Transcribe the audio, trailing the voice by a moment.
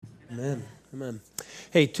Amen. Amen.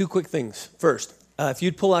 Hey, two quick things. First, if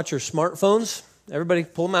you'd pull out your smartphones, everybody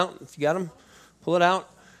pull them out. If you got them, pull it out.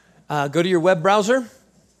 Go to your web browser.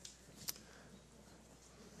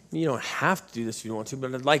 You don't have to do this if you don't want to,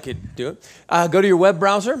 but I'd like you to do it. Go to your web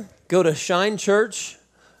browser. Go to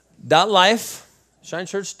shinechurch.life,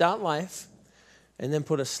 and then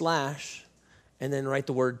put a slash, and then write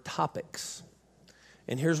the word topics.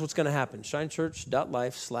 And here's what's going to happen.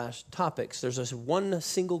 shinechurch.life/topics. There's this one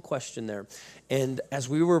single question there. And as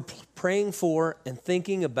we were praying for and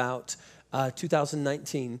thinking about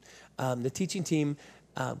 2019, the teaching team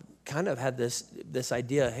kind of had this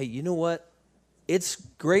idea, hey, you know what? It's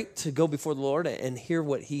great to go before the Lord and hear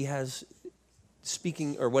what he has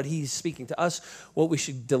speaking, or what he's speaking to us, what we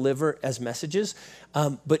should deliver as messages.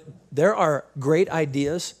 But there are great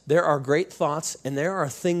ideas, there are great thoughts, and there are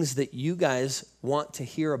things that you guys want to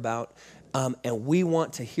hear about, and we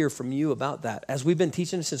want to hear from you about that. As we've been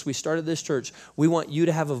teaching since we started this church, we want you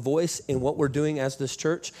to have a voice in what we're doing as this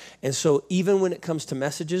church. And so even when it comes to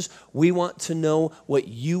messages, we want to know what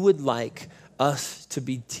you would like us to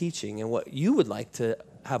be teaching and what you would like to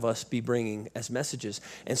have us be bringing as messages.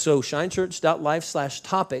 And so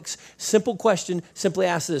shinechurch.life/topics, simple question, simply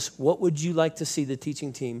ask this: what would you like to see the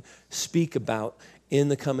teaching team speak about in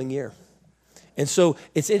the coming year? And so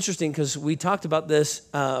it's interesting because we talked about this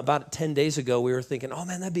about 10 days ago. We were thinking, oh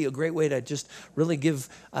man, that'd be a great way to just really give,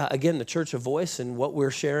 again, the church a voice in what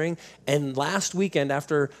we're sharing. And last weekend,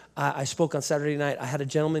 after I spoke on Saturday night, I had a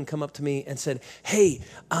gentleman come up to me and said, hey,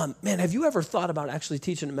 man, have you ever thought about actually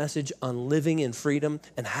teaching a message on living in freedom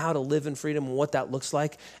and how to live in freedom and what that looks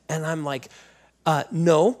like? And I'm like,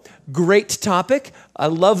 no, great topic. I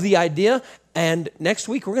love the idea. And next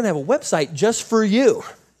week, we're going to have a website just for you.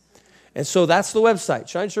 And so that's the website,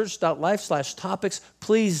 shinechurch.life/topics.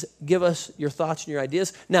 Please give us your thoughts and your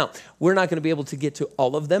ideas. Now, we're not going to be able to get to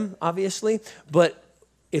all of them, obviously, but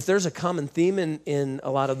if there's a common theme in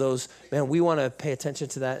a lot of those, man, we want to pay attention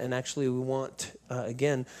to that. And actually, we want,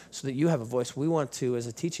 again, so that you have a voice, we want to, as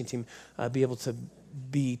a teaching team, be able to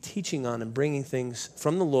be teaching on and bringing things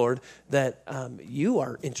from the Lord that you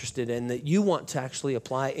are interested in, that you want to actually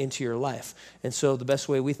apply into your life. And so the best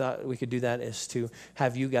way we thought we could do that is to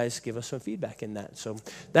have you guys give us some feedback in that. So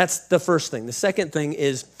that's the first thing. The second thing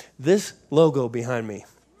is this logo behind me.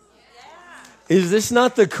 Yeah. Is this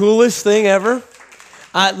not the coolest thing ever?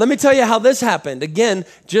 Let me tell you how this happened. Again,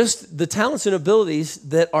 just the talents and abilities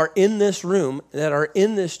that are in this room, that are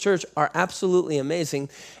in this church, are absolutely amazing.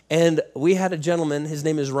 And we had a gentleman, his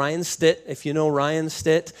name is Ryan Stitt. If you know Ryan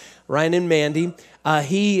Stitt, Ryan and Mandy,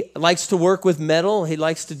 he likes to work with metal. He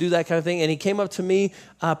likes to do that kind of thing. And he came up to me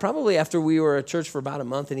probably after we were at church for about a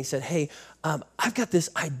month, and he said, hey, I've got this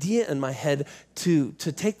idea in my head to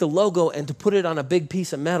take the logo and to put it on a big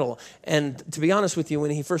piece of metal. And to be honest with you,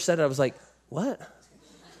 when he first said it, I was like, what?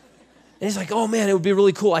 And he's like, oh man, it would be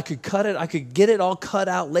really cool. I could cut it. I could get it all cut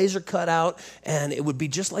out, laser cut out, and it would be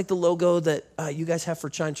just like the logo that you guys have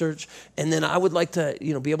for Shine Church. And then I would like to,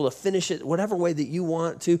 be able to finish it whatever way that you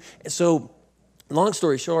want to. And so, long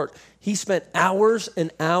story short, he spent hours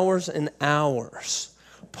and hours and hours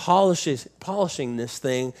polishing this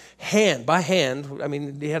thing hand by hand. I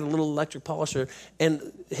mean, he had a little electric polisher, and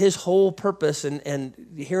his whole purpose and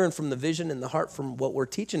hearing from the vision and the heart from what we're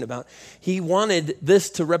teaching about, he wanted this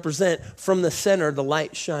to represent from the center the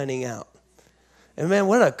light shining out. And man,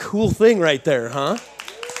 what a cool thing right there, huh?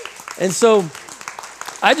 And so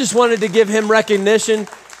I just wanted to give him recognition.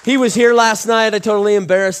 He was here last night. I totally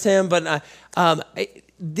embarrassed him, but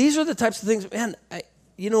these are the types of things, man,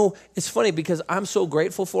 it's funny because I'm so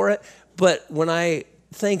grateful for it, but when I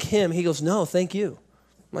thank him, he goes, no, thank you.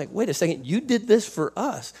 I'm like, wait a second, you did this for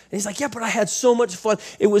us. And he's like, yeah, but I had so much fun.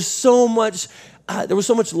 It was so much, there was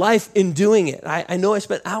so much life in doing it. I know I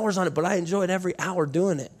spent hours on it, but I enjoyed every hour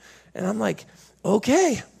doing it. And I'm like,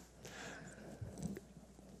 okay.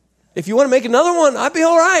 If you want to make another one, I'd be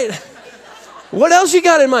all right. What else you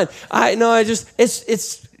got in mind?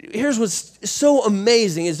 Here's what's so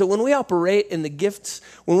amazing is that when we operate in the gifts,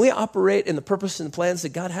 when we operate in the purpose and plans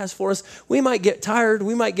that God has for us, we might get tired,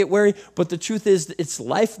 we might get weary, but the truth is that it's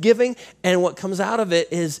life-giving, and what comes out of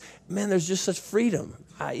it is, man, there's just such freedom.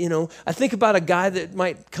 I think about a guy that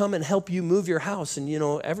might come and help you move your house, and,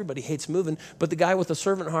 everybody hates moving, but the guy with a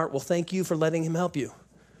servant heart will thank you for letting him help you.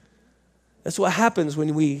 That's what happens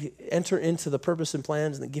when we enter into the purpose and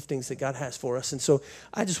plans and the giftings that God has for us. And so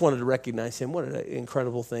I just wanted to recognize him. What an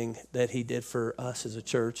incredible thing that he did for us as a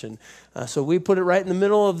church. And so we put it right in the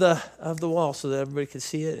middle of the wall so that everybody could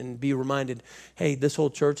see it and be reminded, hey, this whole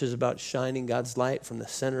church is about shining God's light from the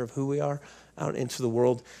center of who we are out into the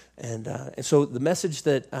world. And so the message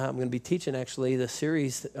that I'm going to be teaching, actually, the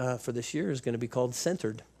series for this year is going to be called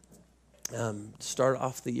Centered. Start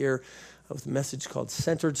off the year with a message called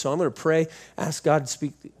Centered. So I'm going to pray, ask God to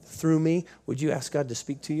speak through me. Would you ask God to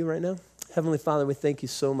speak to you right now? Heavenly Father, we thank you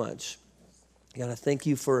so much. God, I thank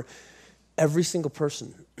you for every single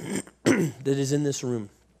person that is in this room.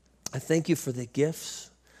 I thank you for the gifts,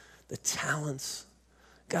 the talents.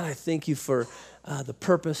 God, I thank you for the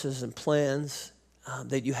purposes and plans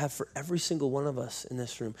that you have for every single one of us in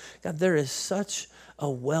this room. God, there is such a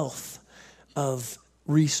wealth of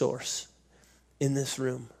resource in this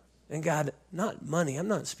room. And God, not money. I'm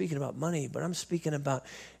not speaking about money, but I'm speaking about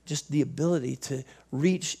just the ability to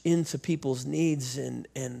reach into people's needs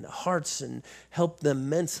and hearts and help them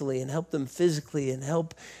mentally and help them physically and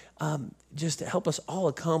help just to help us all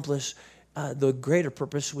accomplish the greater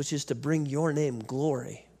purpose, which is to bring your name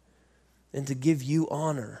glory and to give you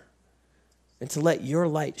honor and to let your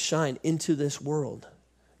light shine into this world.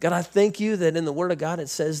 God, I thank you that in the Word of God it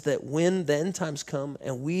says that when the end times come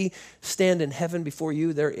and we stand in heaven before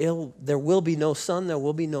you, there will be no sun, there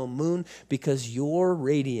will be no moon, because your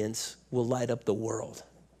radiance will light up the world.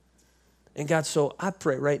 And God, so I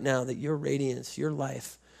pray right now that your radiance, your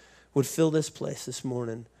life would fill this place this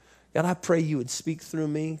morning. God, I pray you would speak through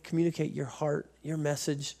me, communicate your heart, your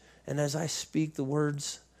message, and as I speak the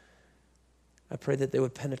words, I pray that they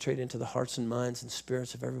would penetrate into the hearts and minds and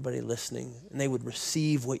spirits of everybody listening, and they would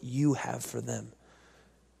receive what you have for them.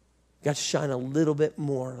 God, shine a little bit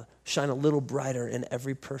more, shine a little brighter in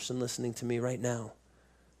every person listening to me right now.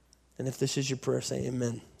 And if this is your prayer, say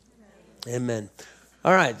amen. Amen.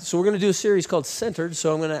 All right, so we're going to do a series called Centered,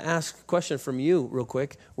 so I'm going to ask a question from you real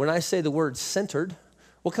quick. When I say the word centered,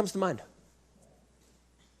 what comes to mind?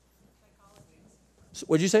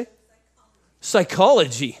 What'd you say?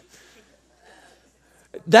 Psychology.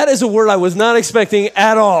 That is a word I was not expecting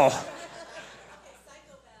at all.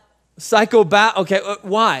 Psychobalance. Okay,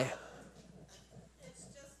 why? It's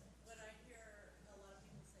just what I hear a lot of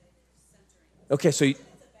people say, they're centering. Okay, so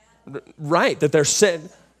right, that they're set.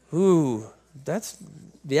 Ooh, that's,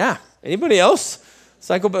 yeah. Anybody else?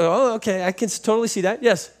 Psychobalance. Oh, okay, I can totally see that.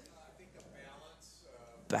 Yes? I think a balance.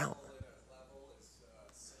 Balance. At a level is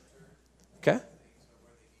centered. Okay. Things are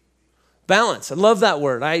where they need to be. Balance. I love that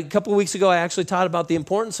word. A couple of weeks ago, I actually taught about the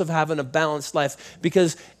importance of having a balanced life,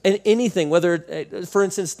 because in anything, whether, for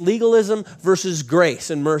instance, legalism versus grace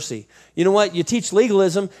and mercy. You know what? You teach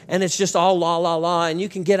legalism and it's just all law, law, law, and you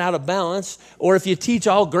can get out of balance. Or if you teach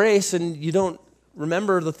all grace and you don't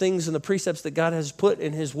remember the things and the precepts that God has put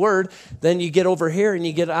in his word, then you get over here and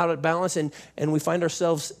you get out of balance, and we find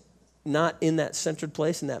ourselves not in that centered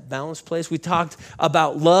place, in that balanced place. We talked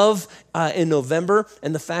about love in November,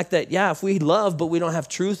 and the fact that, yeah, if we love but we don't have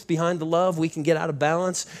truth behind the love, we can get out of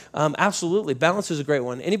balance. Absolutely. Balance is a great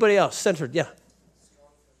one. Anybody else? Centered, yeah.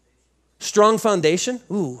 Strong foundation.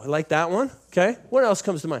 Ooh, I like that one. Okay. What else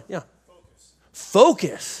comes to mind? Yeah.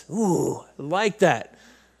 Focus. Ooh, I like that.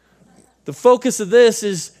 The focus of this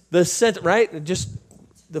is the center, right? Just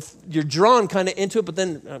you're drawn kind of into it, but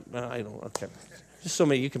then, I don't, okay. Just so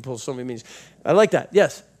many, you can pull so many meanings. I like that.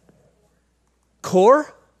 Yes.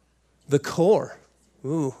 Core? The core.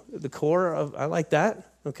 Ooh, the core of, I like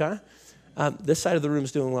that. Okay. This side of the room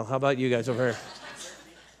is doing well. How about you guys over here?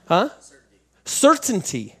 Huh?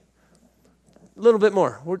 Certainty. A little bit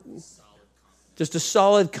more. Just a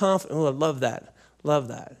solid confidence. Oh, I love that. Love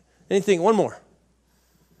that. Anything? One more.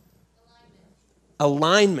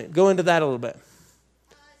 Alignment. Go into that a little bit.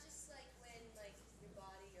 Just like when your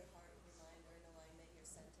body, your heart, your mind are in alignment, you're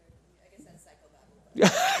centered. I guess that's psychobabble.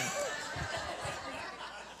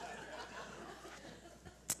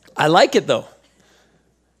 I like it though.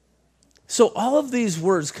 So all of these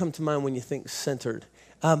words come to mind when you think centered.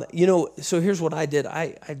 So here's what I did.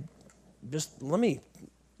 I just, let me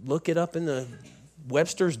look it up in the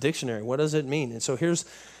Webster's dictionary. What does it mean? And so here's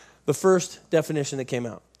the first definition that came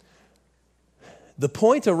out. The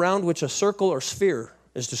point around which a circle or sphere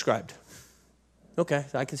is described. Okay,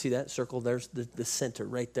 I can see that. Circle, there's the center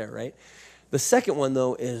right there, right? The second one,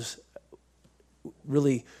 though, is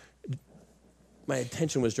really, my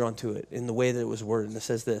attention was drawn to it in the way that it was worded. And it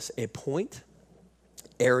says this: a point,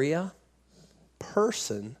 area,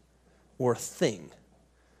 person, or thing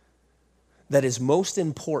that is most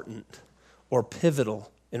important or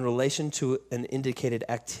pivotal in relation to an indicated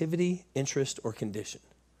activity, interest, or condition.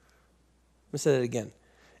 Let me say that again.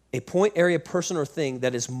 A point, area, person, or thing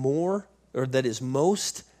that is most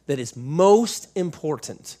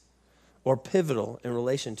important or pivotal in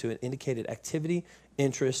relation to an indicated activity,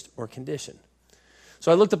 interest, or condition.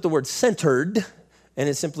 So I looked up the word centered, and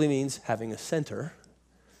it simply means having a center.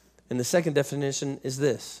 And the second definition is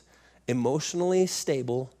this: emotionally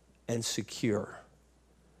stable and secure.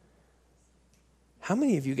 How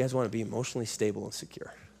many of you guys want to be emotionally stable and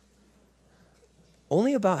secure?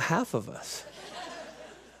 Only about half of us.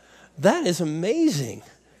 That is amazing.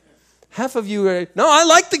 Half of you are, no, I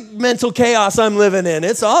like the mental chaos I'm living in.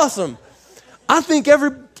 It's awesome. I think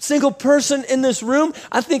every single person in this room,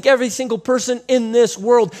 I think every single person in this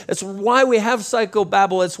world, it's why we have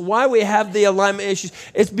psychobabble. It's why we have the alignment issues.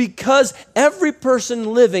 It's because every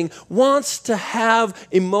person living wants to have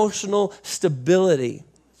emotional stability.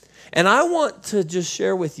 And I want to just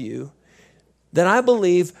share with you that I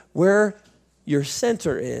believe where your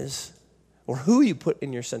center is, or who you put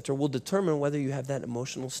in your center, will determine whether you have that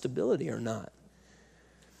emotional stability or not.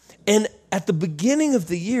 And at the beginning of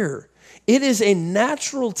the year, it is a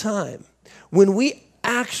natural time when we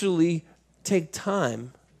actually take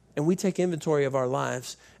time and we take inventory of our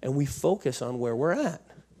lives and we focus on where we're at.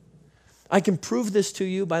 I can prove this to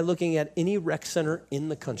you by looking at any rec center in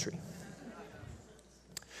the country.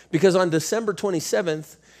 Because on December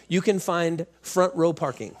 27th, you can find front row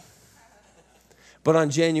parking. But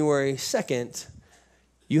on January 2nd,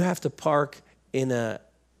 you have to park in an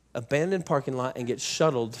abandoned parking lot and get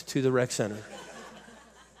shuttled to the rec center.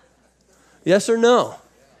 Yes or no?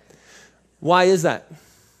 Why is that?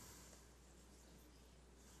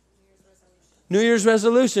 New Year's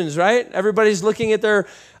resolutions, right? Everybody's looking at their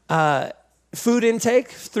food intake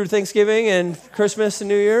through Thanksgiving and Christmas and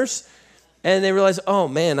New Year's. And they realize, oh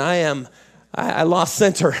man, I lost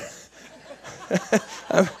center.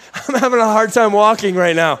 I'm having a hard time walking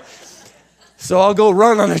right now. So I'll go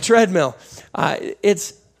run on a treadmill.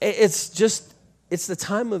 It's the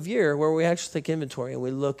time of year where we actually take inventory and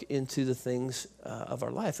we look into the things of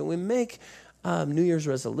our life. And we make New Year's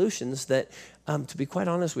resolutions that, to be quite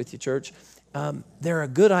honest with you, church, they're a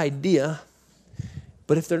good idea,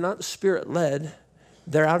 but if they're not Spirit-led,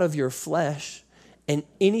 they're out of your flesh. And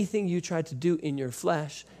anything you try to do in your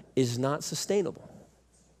flesh is not sustainable.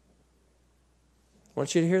 I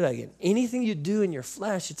want you to hear that again. Anything you do in your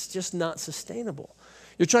flesh, it's just not sustainable.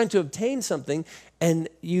 You're trying to obtain something, and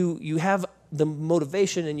you have the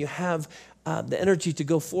motivation and you have the energy to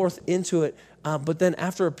go forth into it, but then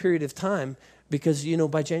after a period of time, because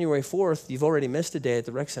by January 4th, you've already missed a day at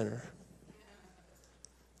the rec center.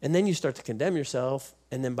 And then you start to condemn yourself,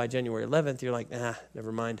 and then by January 11th, you're like,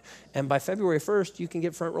 never mind. And by February 1st, you can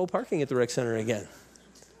get front row parking at the rec center again.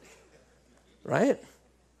 Right?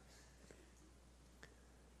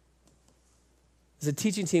 As a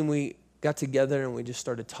teaching team, we got together and we just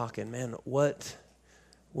started talking, man, what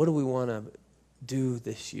do we want to do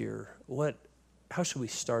this year? How should we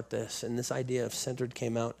start this? And this idea of centered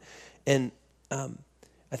came out. And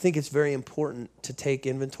I think it's very important to take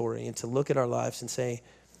inventory and to look at our lives and say,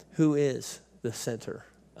 who is the center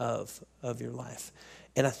of your life?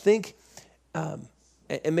 And I think, and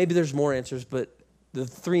maybe there's more answers, but the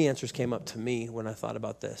three answers came up to me when I thought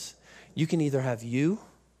about this. You can either have you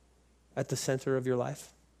at the center of your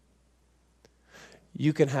life.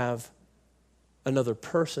 You can have another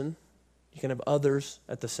person. You can have others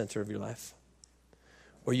at the center of your life.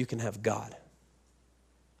 Or you can have God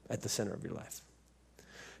at the center of your life.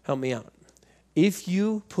 Help me out. If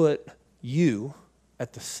you put you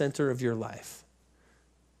at the center of your life,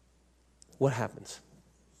 what happens?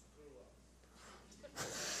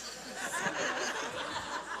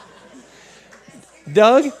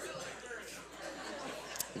 Doug,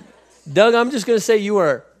 I'm just going to say you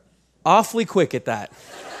are awfully quick at that.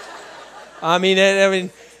 I mean,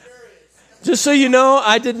 just so you know,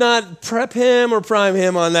 I did not prep him or prime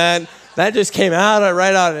him on that. That just came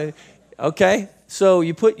right out. Okay? So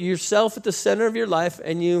you put yourself at the center of your life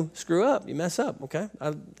and you screw up. You mess up, okay?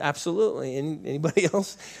 Absolutely. Anybody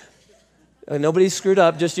else? Nobody's screwed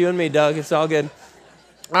up, just you and me, Doug. It's all good.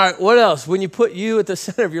 All right, what else? When you put you at the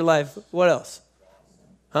center of your life, what else?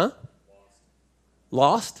 Huh?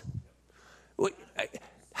 Lost?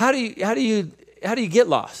 How do you get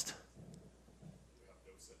lost?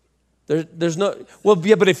 There's no, well,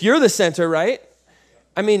 yeah, but if you're the center, right?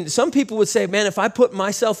 I mean, some people would say, man, if I put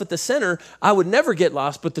myself at the center, I would never get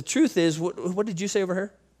lost. But the truth is, what did you say over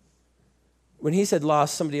here? When he said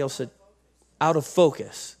lost, somebody else said out of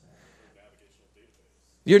focus.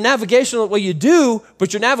 Your navigational, well, you do,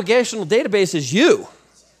 but your navigational database is you.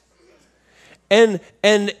 And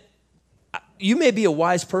you may be a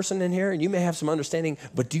wise person in here, and you may have some understanding,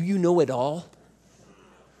 but do you know it all?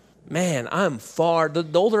 Man, I'm far. The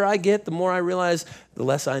older I get, the more I realize, the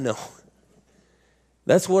less I know.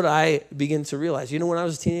 That's what I begin to realize. When I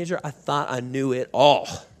was a teenager, I thought I knew it all.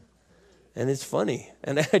 And it's funny.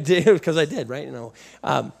 And I did, because I did, right?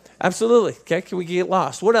 Absolutely. Okay, can we get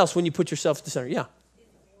lost? What else when you put yourself at the center? Yeah.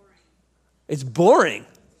 It's boring.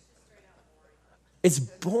 It's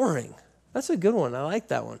boring. That's a good one. I like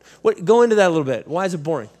that one. Go into that a little bit. Why is it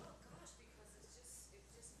boring?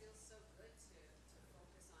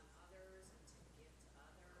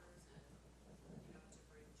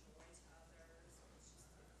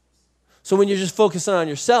 So when you're just focusing on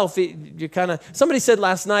yourself, you're kind of, somebody said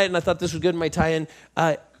last night, and I thought this was good in my tie-in,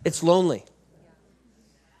 it's lonely.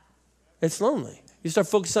 It's lonely. You start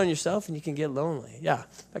focusing on yourself and you can get lonely. Yeah,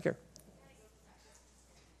 back here.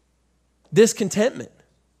 Discontentment.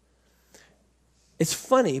 It's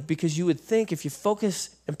funny because you would think if you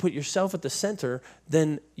focus and put yourself at the center,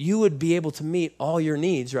 then you would be able to meet all your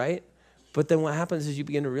needs, right? But then what happens is you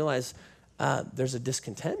begin to realize there's a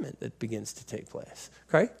discontentment that begins to take place.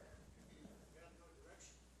 Craig?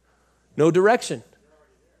 No direction.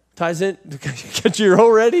 Ties in, because you're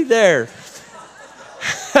already there.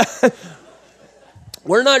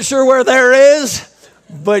 We're not sure where there is,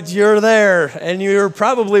 but you're there, and you're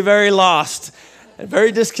probably very lost and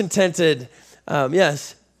very discontented.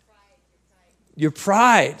 Yes. Your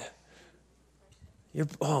pride.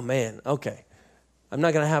 Oh, man. Okay. I'm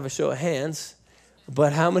not going to have a show of hands,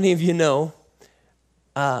 but how many of you know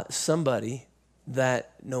somebody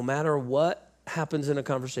that no matter what happens in a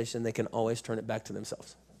conversation, they can always turn it back to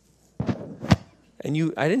themselves?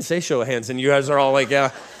 And I didn't say show of hands, and you guys are all like,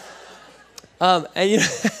 yeah. And you know,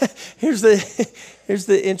 here's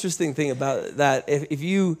the interesting thing about that. If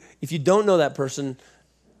you don't know that person,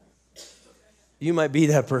 you might be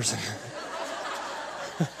that person.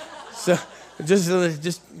 So just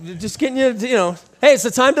getting you know, hey, it's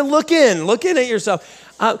the time to look in at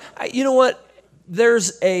yourself. You know what?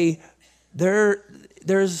 There's a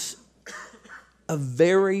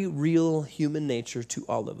very real human nature to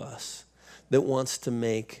all of us that wants to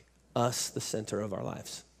make us the center of our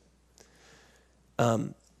lives.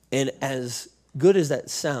 And as good as that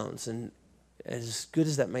sounds, and as good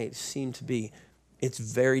as that might seem to be, it's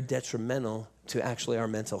very detrimental to actually our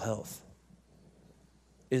mental health.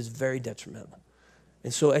 It is very detrimental.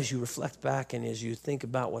 And so as you reflect back and as you think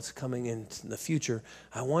about what's coming in the future,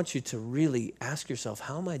 I want you to really ask yourself,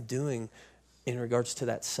 how am I doing in regards to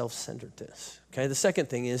that self-centeredness? Okay, the second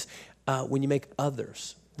thing is when you make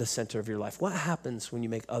others the center of your life. What happens when you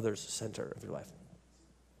make others the center of your life?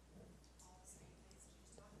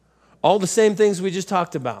 All the same things we just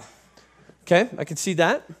talked about. Okay, I can see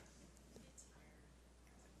that.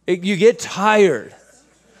 You get tired.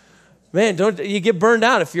 Man, you get burned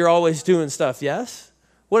out if you're always doing stuff, yes?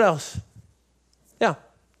 What else? Yeah.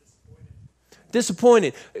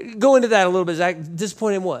 Disappointed. Go into that a little bit, Zach.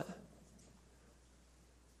 Disappointed in what?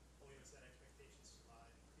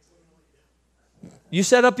 You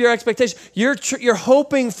set up your expectations. You're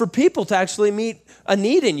hoping for people to actually meet a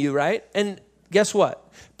need in you, right? And guess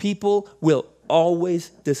what? People will always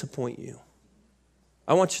disappoint you.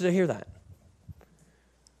 I want you to hear that.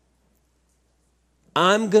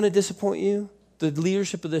 I'm going to disappoint you. The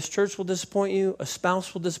leadership of this church will disappoint you. A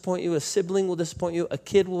spouse will disappoint you. A sibling will disappoint you. A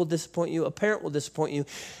kid will disappoint you. A parent will disappoint you.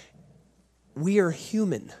 We are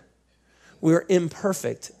human. We're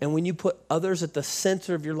imperfect. And when you put others at the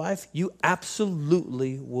center of your life, you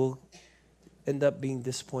absolutely will end up being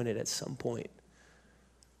disappointed at some point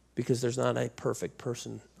because there's not a perfect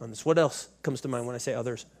person on this. What else comes to mind when I say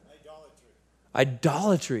others?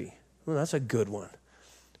 Idolatry. Well, that's a good one.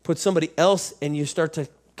 Put somebody else and you start to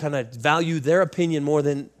kind of value their opinion more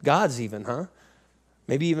than God's even, huh?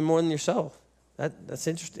 Maybe even more than yourself. That's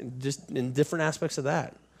interesting, just in different aspects of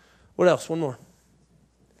that. What else? One more.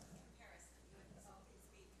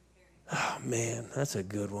 Oh, man, that's a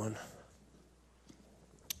good one.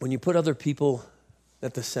 When you put other people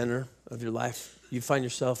at the center of your life, you find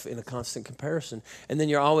yourself in a constant comparison. And then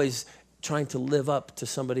you're always trying to live up to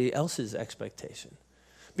somebody else's expectation.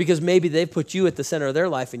 Because maybe they put you at the center of their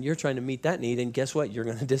life and you're trying to meet that need, and guess what? You're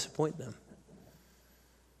going to disappoint them.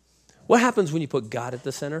 What happens when you put God at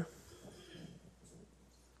the center?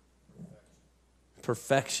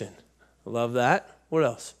 Perfection. Love that. What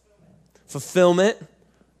else? Fulfillment.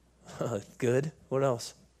 Good. What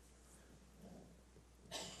else?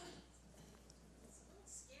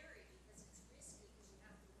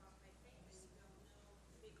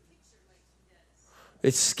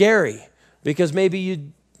 It's scary because maybe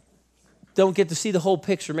you don't get to see the whole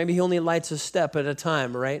picture. Maybe he only lights a step at a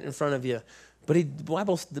time right in front of you. But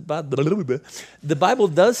the Bible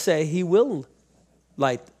does say he will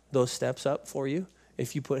light those steps up for you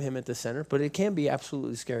if you put him at the center. But it can be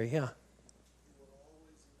absolutely scary, yeah.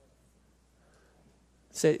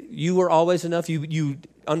 Say, you are always enough. You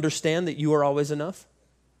understand that you are always enough?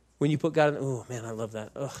 When you put God in, oh man, I love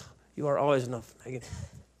that. Ugh, you are always enough, Megan.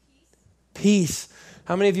 Peace.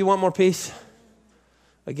 How many of you want more peace?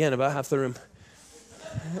 Again, about half the room.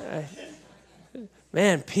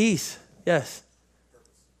 Man, peace. Yes.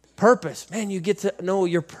 Purpose. Man, you get to know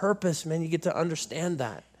your purpose. Man, you get to understand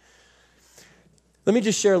that. Let me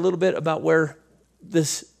just share a little bit about where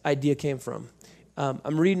this idea came from.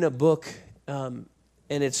 I'm reading a book,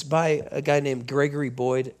 and it's by a guy named Gregory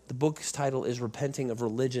Boyd. The book's title is Repenting of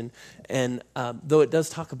Religion. And though it does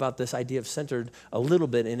talk about this idea of centered a little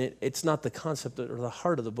bit in it, it's not the concept or the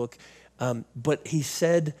heart of the book. But he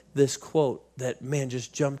said this quote that, man,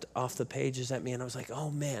 just jumped off the pages at me. And I was like,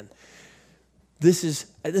 oh, man, this is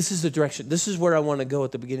the direction. This is where I want to go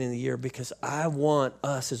at the beginning of the year, because I want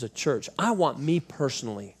us as a church. I want me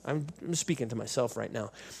personally. I'm speaking to myself right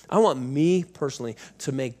now. I want me personally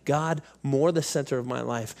to make God more the center of my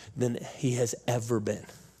life than he has ever been.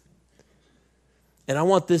 And I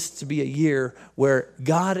want this to be a year where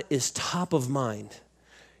God is top of mind.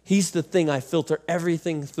 He's the thing I filter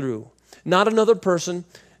everything through. Not another person,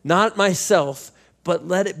 not myself, but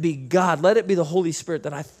let it be God. Let it be the Holy Spirit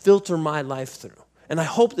that I filter my life through. And I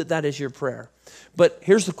hope that that is your prayer. But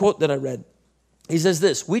here's the quote that I read. He says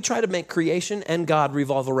this: we try to make creation and God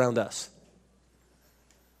revolve around us.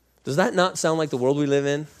 Does that not sound like the world we live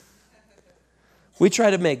in? We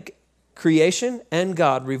try to make creation and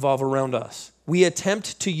God revolve around us. We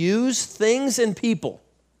attempt to use things and people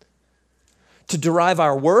to derive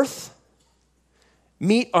our worth,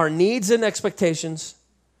 meet our needs and expectations,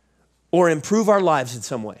 or improve our lives in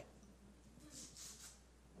some way.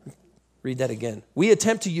 Read that again. We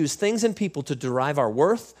attempt to use things and people to derive our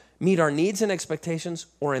worth, meet our needs and expectations,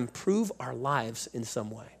 or improve our lives in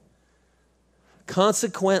some way.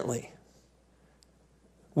 Consequently,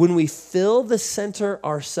 when we fill the center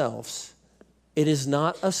ourselves, it is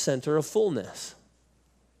not a center of fullness.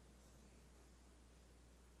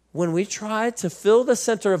 When we try to fill the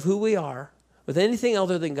center of who we are with anything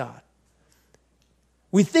other than God,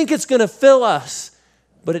 we think it's going to fill us,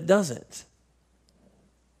 but it doesn't.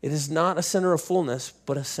 It is not a center of fullness,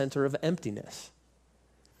 but a center of emptiness.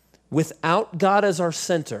 Without God as our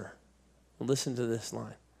center, listen to this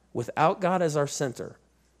line. Without God as our center,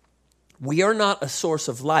 we are not a source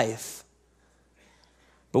of life,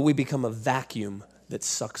 but we become a vacuum that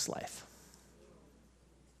sucks life.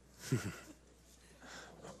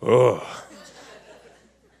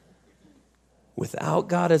 Without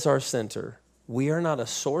God as our center, we are not a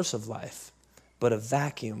source of life, but a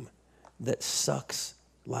vacuum that sucks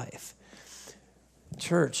life.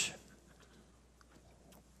 Church,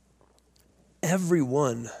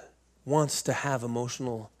 everyone wants to have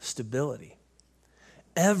emotional stability.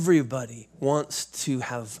 Everybody wants to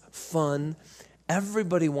have fun.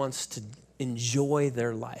 Everybody wants to enjoy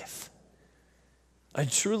their life. I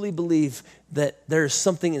truly believe that there is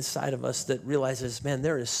something inside of us that realizes, man,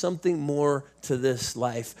 there is something more to this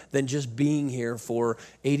life than just being here for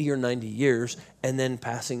 80 or 90 years and then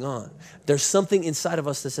passing on. There's something inside of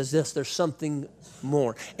us that says this, there's something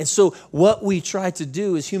more. And so what we try to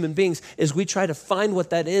do as human beings is we try to find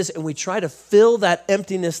what that is, and we try to fill that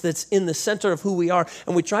emptiness that's in the center of who we are,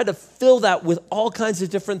 and we try to fill that with all kinds of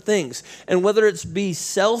different things. And whether it's be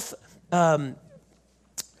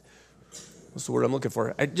what's the word I'm looking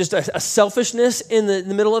for? Just a selfishness in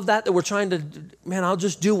the middle of that we're trying to, man, I'll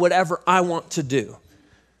just do whatever I want to do.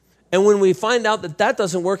 And when we find out that that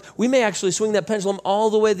doesn't work, we may actually swing that pendulum all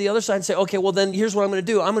the way to the other side and say, okay, well then here's what I'm going to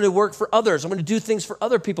do. I'm going to work for others. I'm going to do things for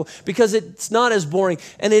other people because it's not as boring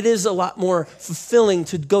and it is a lot more fulfilling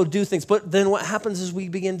to go do things. But then what happens is we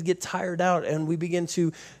begin to get tired out and we begin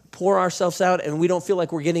to pour ourselves out and we don't feel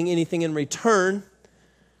like we're getting anything in return.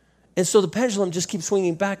 And so the pendulum just keeps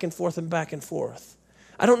swinging back and forth and back and forth.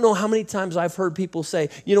 I don't know how many times I've heard people say,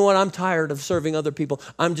 you know what, I'm tired of serving other people.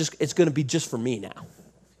 It's going to be just for me now.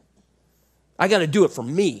 I got to do it for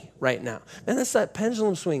me right now. And that's that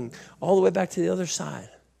pendulum swing all the way back to the other side.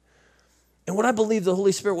 And what I believe the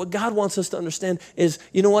Holy Spirit, what God wants us to understand is,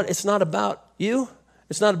 you know what, it's not about you.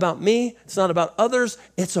 It's not about me. It's not about others.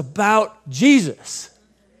 It's about Jesus.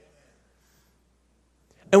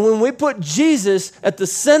 And when we put Jesus at the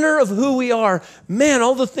center of who we are, man,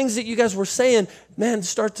 all the things that you guys were saying, man,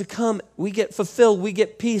 start to come. We get fulfilled. We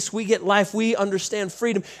get peace. We get life. We understand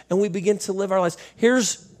freedom. And we begin to live our lives.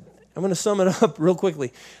 I'm going to sum it up real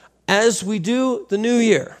quickly. As we do the new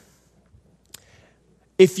year,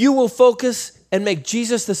 if you will focus and make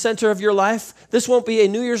Jesus the center of your life, this won't be a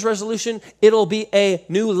New Year's resolution. It'll be a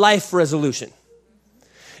new life resolution.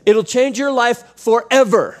 It'll change your life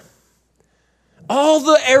forever. All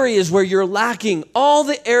the areas where you're lacking, all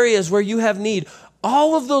the areas where you have need,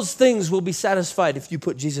 All of those things will be satisfied if you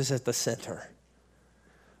put Jesus at the center.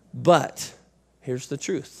 But here's the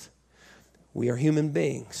truth. We are human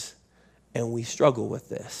beings, and we struggle with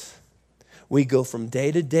this. We go from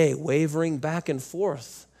day to day, wavering back and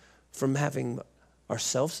forth from having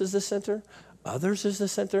ourselves as the center, others as the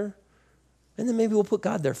center, and then maybe we'll put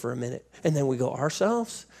God there for a minute. And then we go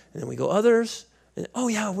ourselves, and then we go others, and oh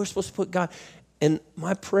yeah, we're supposed to put God. And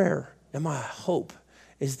my prayer and my hope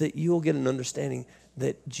is that you'll get an understanding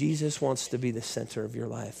that Jesus wants to be the center of your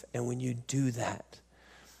life. And when you do that,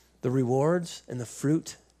 the rewards and the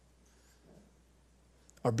fruit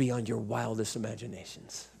are beyond your wildest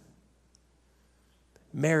imaginations.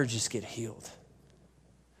 Marriages get healed.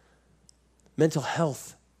 Mental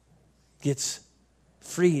health gets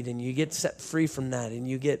freed, and you get set free from that, and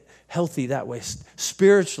you get healthy that way.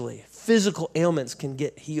 Spiritually, physical ailments can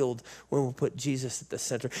get healed when we put Jesus at the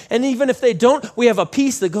center. And even if they don't, we have a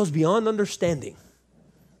peace that goes beyond understanding,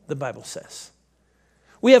 the Bible says.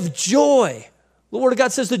 We have joy. The Word of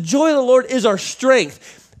God says the joy of the Lord is our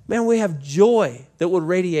strength. Man, we have joy that would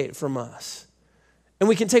radiate from us. And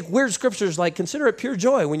we can take weird scriptures like, consider it pure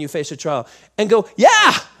joy when you face a trial, and go,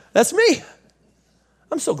 yeah, that's me.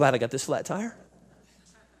 I'm so glad I got this flat tire.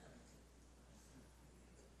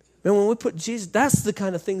 Man, when we put Jesus, that's the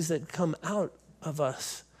kind of things that come out of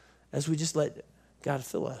us as we just let God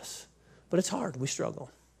fill us. But it's hard. We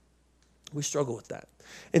struggle. We struggle with that.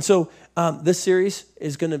 And so this series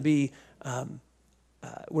is going to be,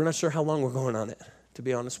 we're not sure how long we're going on it, to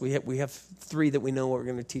be honest. We have 3 that we know what we're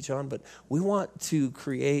going to teach on, but we want to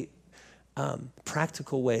create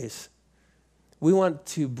practical ways. We want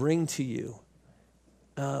to bring to you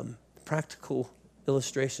practical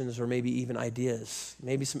illustrations or maybe even ideas,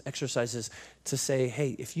 maybe some exercises to say,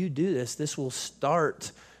 hey, if you do this, this will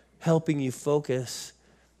start helping you focus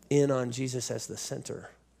in on Jesus as the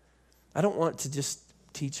center. I don't want to just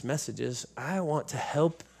teach messages. I want to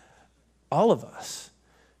help all of us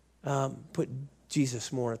put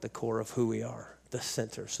Jesus more at the core of who we are, the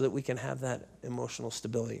center, so that we can have that emotional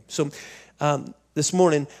stability. So this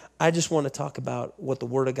morning, I just want to talk about what the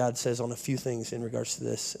Word of God says on a few things in regards to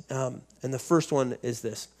this. And the first one is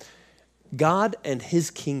this. God and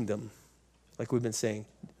His kingdom, like we've been saying,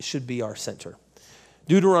 should be our center.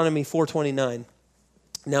 Deuteronomy 4:29.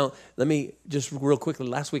 Now, let me just real quickly,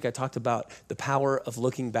 last week I talked about the power of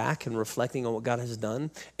looking back and reflecting on what God has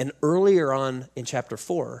done. And earlier on in chapter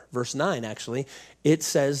 4, verse 9 actually, it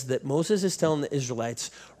says that Moses is telling the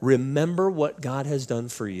Israelites, remember what God has done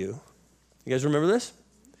for you. You guys remember this?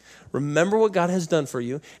 Remember what God has done for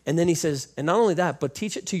you. And then he says, and not only that, but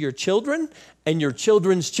teach it to your children and your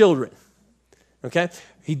children's children. Okay?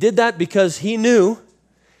 He did that because he knew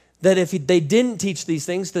that if they didn't teach these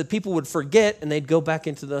things, that people would forget and they'd go back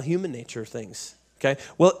into the human nature things. Okay?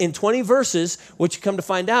 Well, in 20 verses, what you come to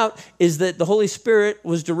find out is that the Holy Spirit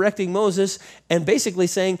was directing Moses and basically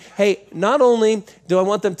saying, hey, not only do I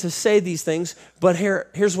want them to say these things, but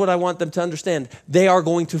here's what I want them to understand. They are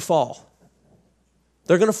going to fall.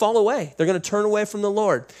 They're going to fall away. They're going to turn away from the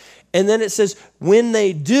Lord. And then it says, when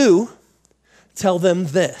they do, tell them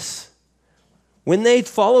this. When they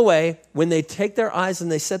fall away, when they take their eyes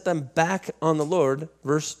and they set them back on the Lord,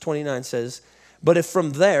 verse 29 says, but if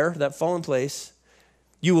from there, that fallen place,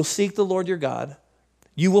 you will seek the Lord your God,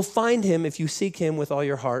 you will find him if you seek him with all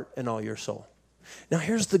your heart and all your soul. Now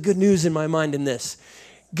here's the good news in my mind in this.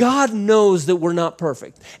 God knows that we're not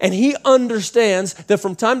perfect, and he understands that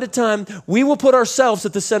from time to time, we will put ourselves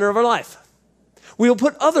at the center of our life. We will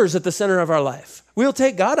put others at the center of our life. We'll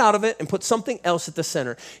take God out of it and put something else at the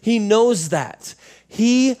center. He knows that.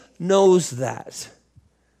 He knows that.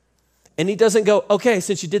 And he doesn't go, okay,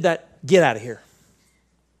 since you did that, get out of here.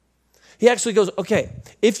 He actually goes, okay,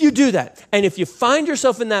 if you do that, and if you find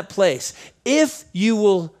yourself in that place, if you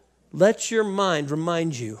will let your mind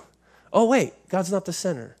remind you, oh wait, God's not the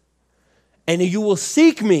center, and you will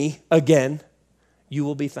seek me again, you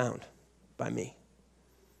will be found by me.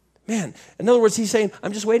 Man, in other words, he's saying,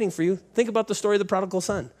 I'm just waiting for you. Think about the story of the prodigal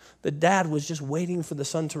son. The dad was just waiting for the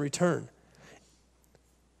son to return.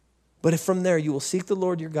 But if from there you will seek the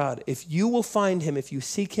Lord your God, if you will find him, if you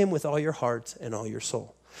seek him with all your heart and all your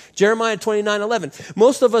soul. Jeremiah 29:11.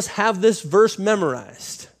 Most of us have this verse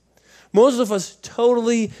memorized. Most of us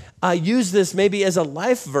totally use this maybe as a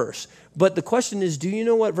life verse. But the question is, do you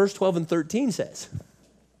know what verse 12 and 13 says?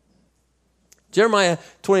 Jeremiah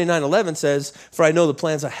 29:11 says, for I know the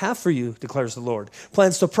plans I have for you, declares the Lord.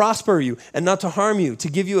 Plans to prosper you and not to harm you, to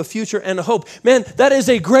give you a future and a hope. Man, that is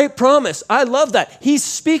a great promise. I love that. He's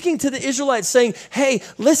speaking to the Israelites saying, hey,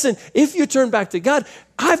 listen, if you turn back to God,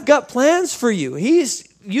 I've got plans for you. He's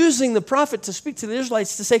using the prophet to speak to the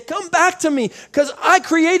Israelites to say, come back to me because I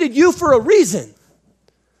created you for a reason.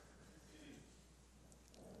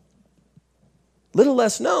 Little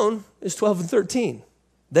less known is 12 and 13.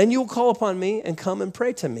 Then you will call upon me and come and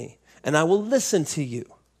pray to me, and I will listen to you.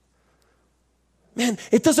 Man,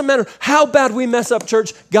 it doesn't matter how bad we mess up,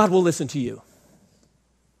 church, God will listen to you.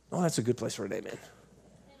 Oh, that's a good place for an amen.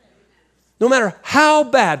 No matter how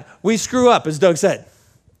bad we screw up, as Doug said,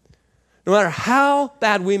 no matter how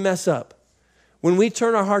bad we mess up, when we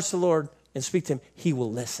turn our hearts to the Lord and speak to him, he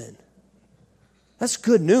will listen. That's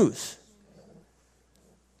good news.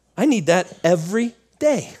 I need that every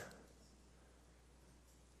day.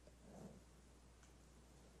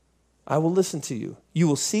 I will listen to you. You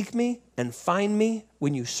will seek me and find me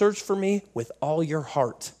when you search for me with all your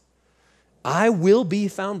heart. I will be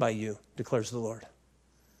found by you, declares the Lord.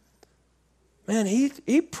 Man,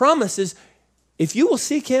 he promises if you will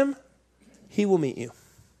seek him, he will meet you.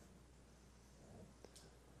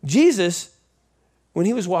 Jesus, when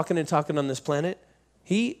he was walking and talking on this planet,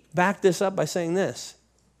 he backed this up by saying this.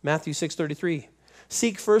 Matthew 6:33.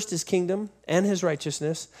 Seek first his kingdom and his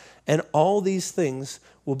righteousness, and all these things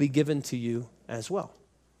will be given to you as well.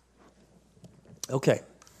 Okay.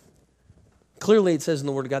 Clearly it says in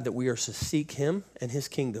the Word of God that we are to seek him and his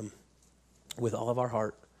kingdom with all of our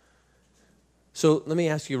heart. So let me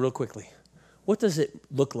ask you real quickly. What does it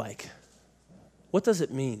look like? What does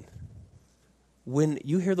it mean when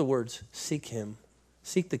you hear the words, seek him,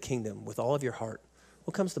 seek the kingdom with all of your heart?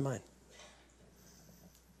 What comes to mind?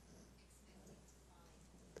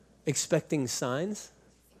 Expecting signs?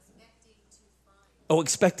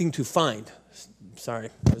 Expecting to find.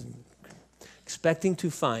 Sorry. Expecting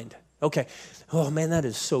to find. Okay. Oh, man, that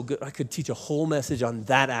is so good. I could teach a whole message on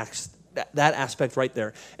that aspect right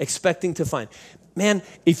there. Expecting to find. Man,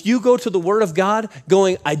 if you go to the Word of God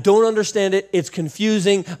going, I don't understand it, it's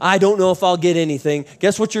confusing, I don't know if I'll get anything,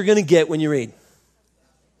 guess what you're going to get when you read?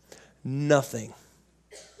 Nothing.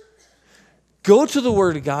 Go to the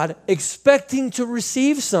Word of God expecting to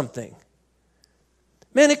receive something.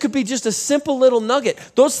 Man, it could be just a simple little nugget.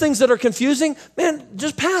 Those things that are confusing, man,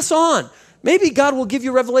 just pass on. Maybe God will give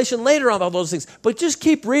you revelation later on about those things, but just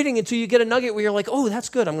keep reading until you get a nugget where you're like, oh, that's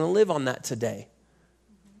good. I'm going to live on that today.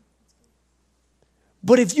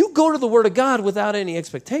 But if you go to the Word of God without any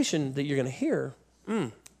expectation that you're going to hear,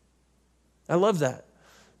 I love that.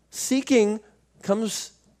 Seeking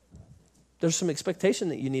comes, there's some expectation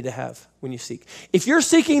that you need to have when you seek. If you're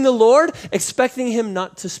seeking the Lord, expecting him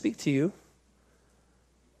not to speak to you,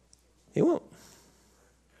 he won't.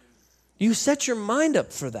 You set your mind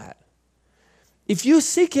up for that. If you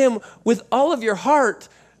seek him with all of your heart,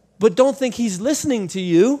 but don't think he's listening to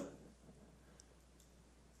you,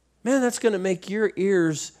 man, that's going to make your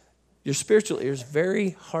ears, your spiritual ears, very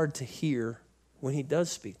hard to hear when he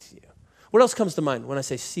does speak to you. What else comes to mind when I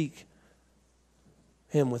say seek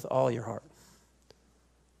him with all your heart?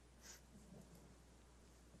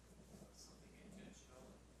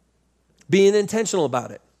 Being intentional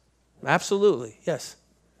about it. Absolutely, yes.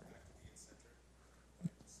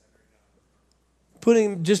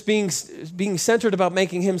 Being centered about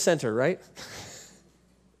making him center, right?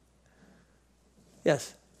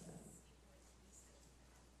 Yes.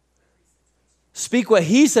 Speak what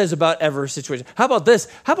he says about every situation. How about this?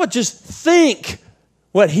 How about just think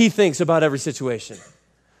what he thinks about every situation?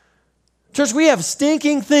 Church, we have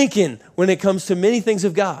stinking thinking when it comes to many things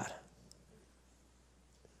of God.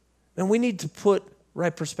 And we need to put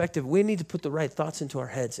right perspective. We need to put the right thoughts into our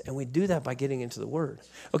heads, and we do that by getting into the Word.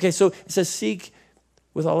 Okay, so it says seek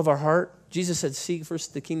with all of our heart. Jesus said seek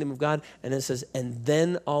first the kingdom of God, and it says, and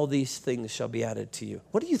then all these things shall be added to you.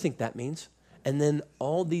 What do you think that means? And then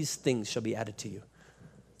all these things shall be added to you.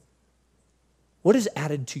 What is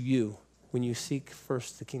added to you when you seek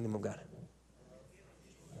first the kingdom of God?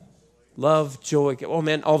 Love, joy. Oh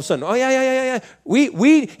man, all of a sudden, oh yeah.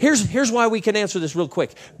 Here's why we can answer this real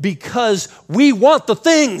quick. Because we want the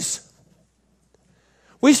things.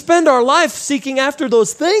 We spend our life seeking after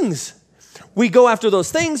those things. We go after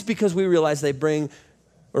those things because we realize they bring,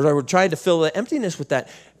 or we're trying to fill the emptiness with that.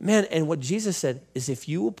 Man, and what Jesus said is if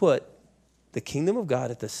you will put the kingdom of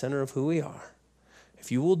God at the center of who we are,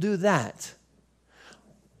 if you will do that,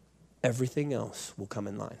 everything else will come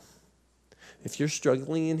in line. If you're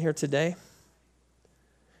struggling in here today,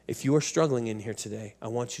 I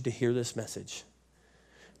want you to hear this message.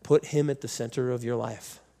 Put him at the center of your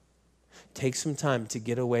life. Take some time to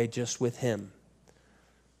get away just with him.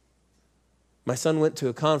 My son went to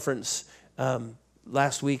a conference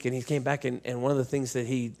last week, and he came back, and one of the things that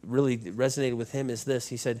he really resonated with him is this.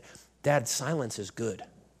 He said, Dad, silence is good.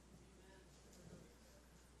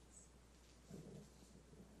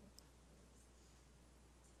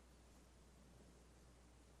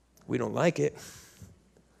 We don't like it.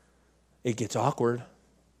 It gets awkward.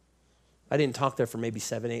 I didn't talk there for maybe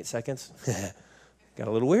 7-8 seconds. Got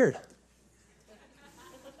a little weird.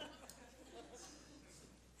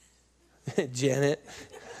 Janet,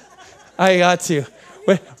 I got to.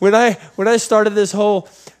 When I started this whole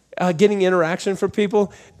getting interaction from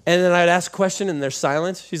people, and then I'd ask a question and there's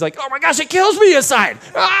silence, she's like, oh my gosh, it kills me inside.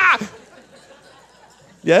 Ah!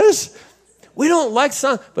 Yes? We don't like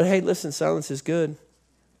silence. But hey, listen, silence is good.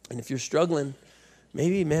 And if you're struggling,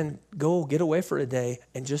 maybe, man, go get away for a day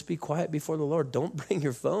and just be quiet before the Lord. Don't bring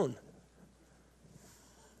your phone.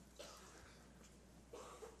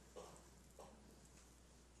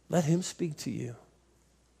 Let him speak to you.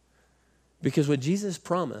 Because what Jesus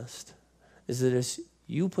promised is that as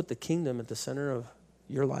you put the kingdom at the center of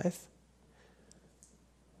your life,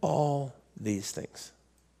 all these things,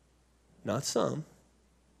 not some,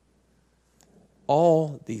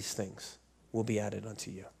 all these things will be added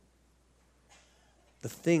unto you. The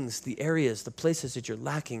things, the areas, the places that you're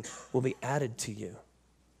lacking will be added to you.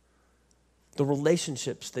 The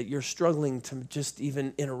relationships that you're struggling to just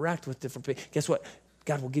even interact with different people. Guess what?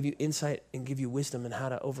 God will give you insight and give you wisdom in how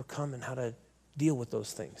to overcome and how to deal with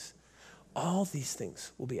those things. All these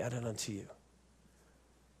things will be added unto you.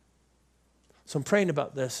 So I'm praying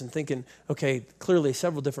about this and thinking, okay, clearly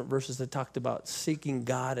several different verses that talked about seeking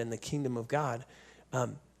God and the kingdom of God.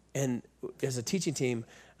 And as a teaching team,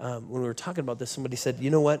 when we were talking about this, somebody said, you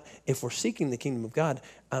know what? If we're seeking the kingdom of God,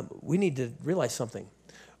 we need to realize something.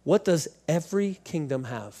 What does every kingdom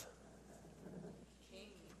have?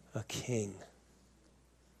 A king.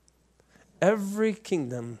 Every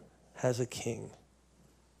kingdom has a king.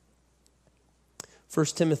 1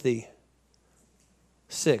 Timothy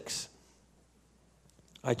 6.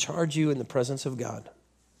 I charge you in the presence of God,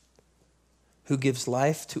 who gives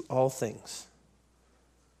life to all things.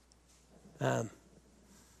 I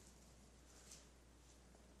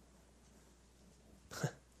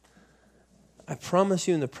promise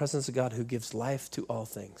you in the presence of God who gives life to all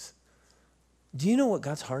things. Do you know what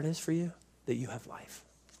God's heart is for you? That you have life.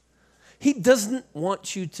 He doesn't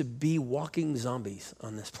want you to be walking zombies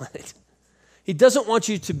on this planet. He doesn't want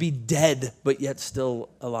you to be dead but yet still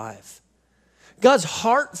alive. God's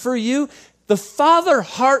heart for you, the Father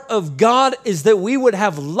heart of God is that we would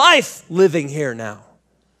have life living here now.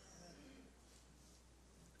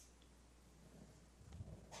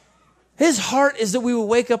 His heart is that we would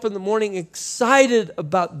wake up in the morning excited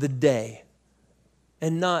about the day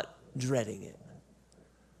and not dreading it.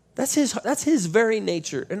 That's his very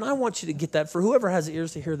nature. And I want you to get that for whoever has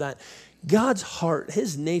ears to hear that. God's heart,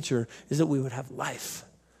 his nature is that we would have life.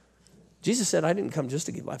 Jesus said, I didn't come just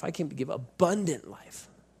to give life. I came to give abundant life.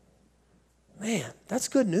 Man, that's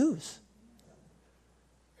good news.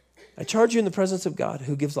 I charge you in the presence of God,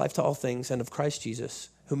 who gives life to all things, and of Christ Jesus,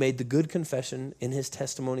 who made the good confession in his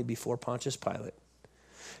testimony before Pontius Pilate.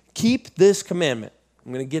 Keep this commandment.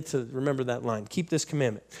 I'm going to get to remember that line. Keep this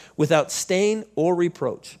commandment without stain or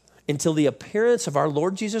reproach until the appearance of our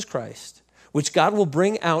Lord Jesus Christ, which God will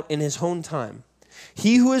bring out in his own time.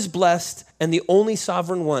 He who is blessed and the only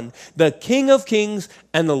sovereign one, the King of kings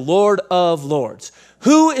and the Lord of lords.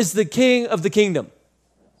 Who is the King of the kingdom?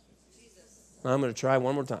 Jesus. I'm going to try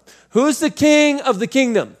one more time. Who's the King of the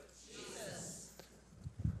kingdom? Jesus.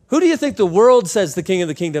 Who do you think the world says the King of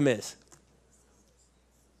the kingdom is?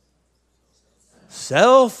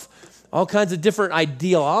 Self. All kinds of different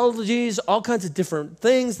ideologies, all kinds of different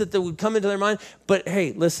things that would come into their mind. But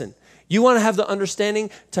hey, listen. You want to have the understanding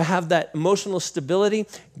to have that emotional stability?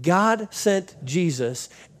 God sent Jesus,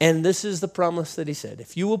 and this is the promise that he said.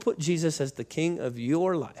 If you will put Jesus as the king of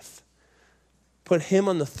your life, put him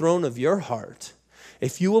on the throne of your heart,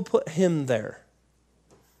 if you will put him there,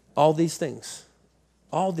 all these things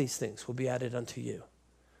will be added unto you.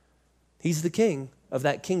 He's the king of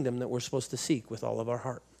that kingdom that we're supposed to seek with all of our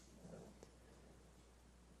heart.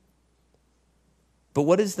 But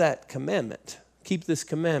what is that commandment? Keep this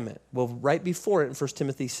commandment. Well, right before it in 1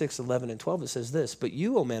 Timothy 6, 11 and 12, it says this, but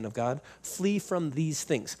you, O man of God, flee from these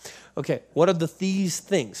things. Okay, what are these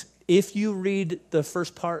things? If you read the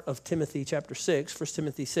first part of Timothy chapter 6, 1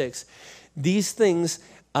 Timothy 6, these things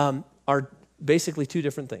are basically two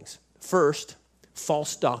different things. First,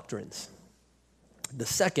 false doctrines. The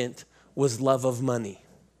second was love of money.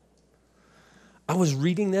 I was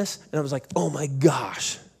reading this and I was like, oh my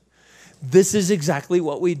gosh. This is exactly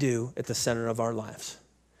what we do at the center of our lives.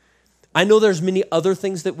 I know there's many other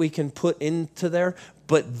things that we can put into there,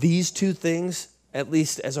 but these two things, at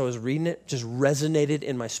least as I was reading it, just resonated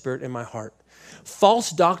in my spirit and my heart.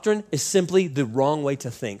 False doctrine is simply the wrong way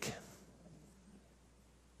to think.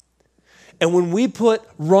 And when we put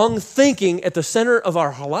wrong thinking at the center of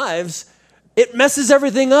our lives, it messes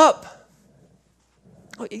everything up.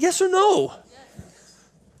 Yes or no? Yes.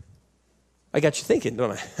 I got you thinking,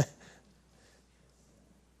 don't I?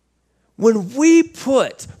 When we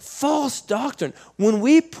put false doctrine, when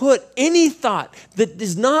we put any thought that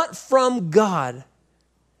is not from God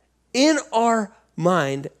in our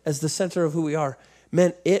mind as the center of who we are,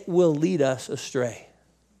 man, it will lead us astray.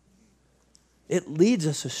 It leads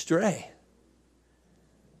us astray.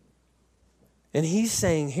 And he's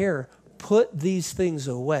saying here, put these things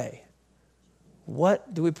away.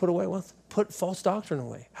 What do we put away with? Put false doctrine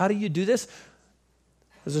away. How do you do this?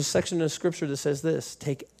 There's a section of Scripture that says this: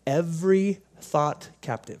 take every thought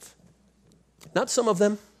captive. Not some of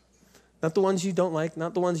them, not the ones you don't like,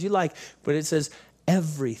 not the ones you like, but it says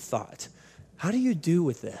every thought. How do you do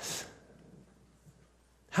with this?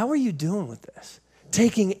 How are you doing with this?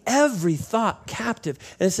 Taking every thought captive.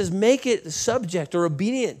 And it says make it subject or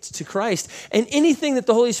obedient to Christ. And anything that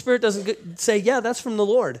the Holy Spirit doesn't say, yeah, that's from the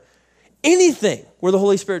Lord. Anything where the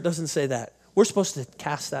Holy Spirit doesn't say that, we're supposed to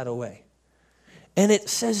cast that away. And it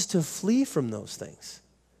says to flee from those things.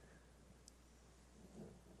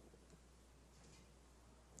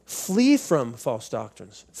 Flee from false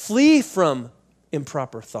doctrines. Flee from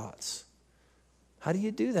improper thoughts. How do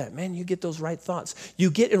you do that? Man, you get those right thoughts.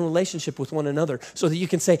 You get in relationship with one another so that you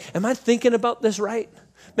can say, am I thinking about this right?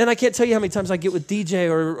 Man, I can't tell you how many times I get with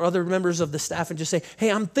DJ or other members of the staff and just say,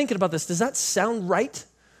 hey, I'm thinking about this. Does that sound right?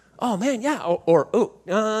 Oh, man, yeah.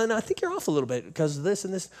 No, I think you're off a little bit because of this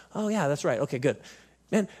and this. Oh, yeah, that's right. Okay, good.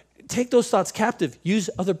 Man, take those thoughts captive.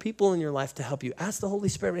 Use other people in your life to help you. Ask the Holy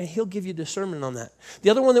Spirit, and he'll give you discernment on that.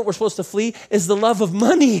 The other one that we're supposed to flee is the love of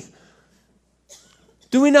money.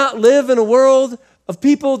 Do we not live in a world of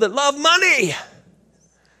people that love money?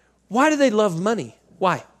 Why do they love money?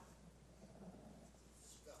 Why?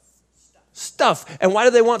 Stuff. And why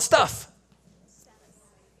do they want stuff?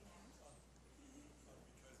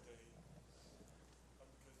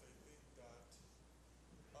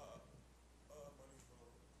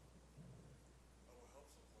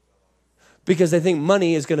 Because they think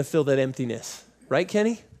money is going to fill that emptiness. Right,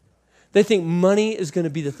 Kenny? They think money is going to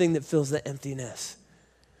be the thing that fills that emptiness.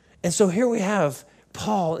 And so here we have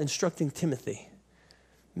Paul instructing Timothy.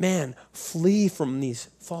 Man, flee from these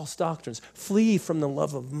false doctrines. Flee from the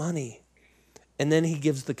love of money. And then he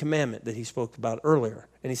gives the commandment that he spoke about earlier.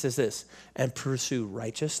 And he says this: and pursue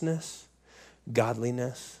righteousness,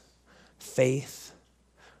 godliness, faith,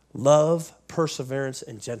 love, perseverance,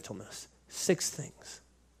 and gentleness. 6 things.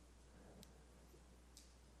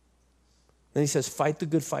 Then he says, fight the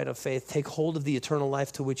good fight of faith. Take hold of the eternal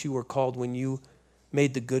life to which you were called when you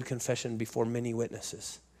made the good confession before many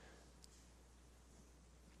witnesses.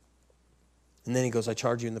 And then he goes, I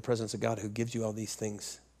charge you in the presence of God who gives you all these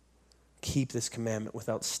things. Keep this commandment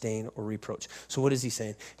without stain or reproach. So what is he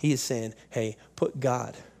saying? He is saying, hey, put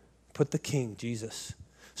God, put the King, Jesus,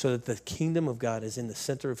 so that the kingdom of God is in the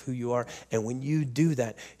center of who you are. And when you do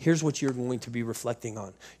that, here's what you're going to be reflecting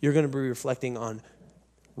on. You're going to be reflecting on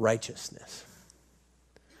righteousness.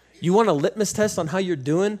 You want a litmus test on how you're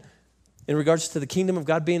doing in regards to the kingdom of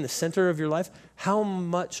God being the center of your life? How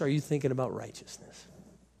much are you thinking about righteousness?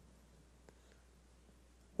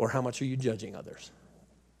 Or how much are you judging others?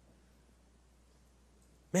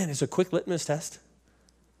 Man, it's a quick litmus test,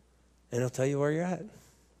 and it'll tell you where you're at.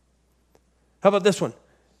 How about this one?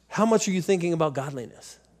 How much are you thinking about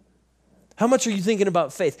godliness? How much are you thinking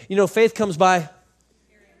about faith? You know, faith comes by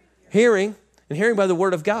hearing, and hearing by the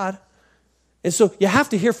word of God. And so you have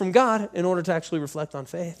to hear from God in order to actually reflect on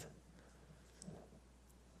faith.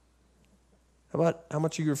 How about how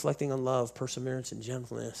much are you reflecting on love, perseverance, and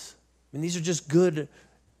gentleness? I mean, these are just good,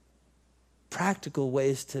 practical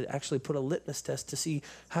ways to actually put a litmus test to see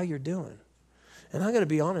how you're doing. And I'm going to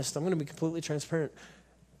be honest. I'm going to be completely transparent.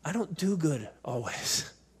 I don't do good always.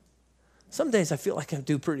 Some days I feel like I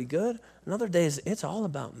do pretty good. And other days it's all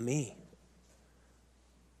about me.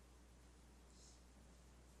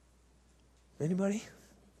 Anybody?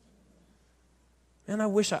 Man, I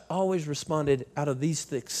wish I always responded out of these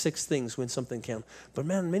 6 things when something came. But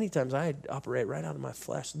man, many times I operate right out of my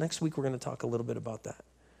flesh. Next week we're going to talk a little bit about that.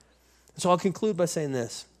 So I'll conclude by saying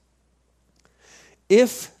this.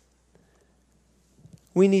 If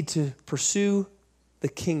we need to pursue the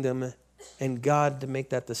kingdom and God to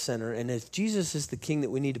make that the center, and if Jesus is the king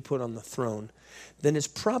that we need to put on the throne, then it's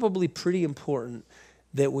probably pretty important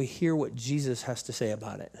that we hear what Jesus has to say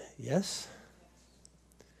about it. Yes?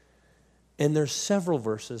 And there's several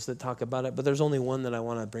verses that talk about it, but there's only one that I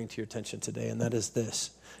want to bring to your attention today, and that is this.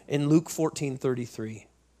 In Luke 14:33,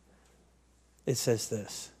 it says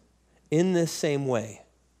this: in this same way,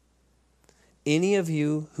 any of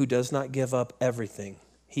you who does not give up everything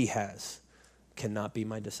he has cannot be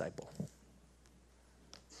my disciple.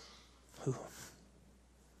 Whew.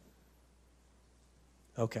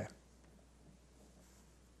 Okay.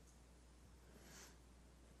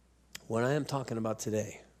 What I am talking about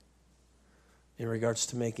today in regards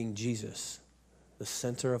to making Jesus the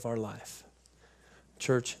center of our life,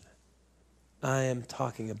 church, I am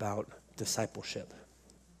talking about discipleship.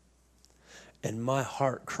 And my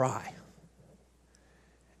heart cry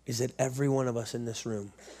is that every one of us in this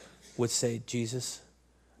room would say, Jesus,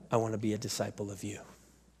 I want to be a disciple of you.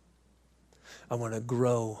 I want to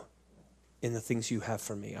grow in the things you have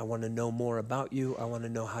for me. I want to know more about you. I want to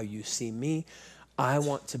know how you see me. I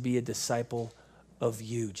want to be a disciple of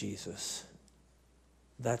you, Jesus.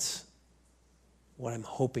 That's what I'm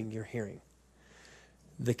hoping you're hearing.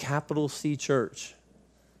 The capital C church,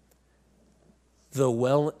 though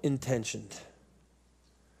well-intentioned,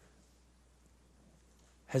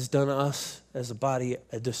 has done us as a body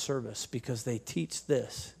a disservice because they teach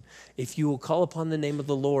this. If you will call upon the name of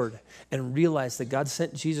the Lord and realize that God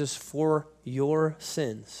sent Jesus for your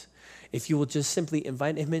sins, if you will just simply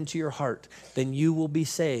invite him into your heart, then you will be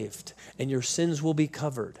saved and your sins will be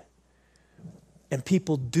covered. And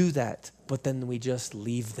people do that, but then we just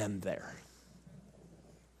leave them there.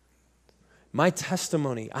 My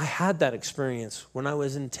testimony, I had that experience when I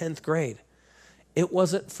was in 10th grade. It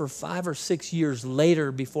wasn't for 5 or 6 years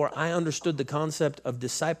later before I understood the concept of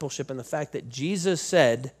discipleship and the fact that Jesus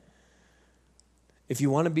said, if you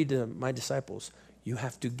want to be my disciples, you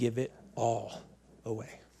have to give it all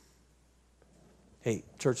away. Hey,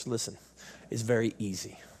 church, listen. It's very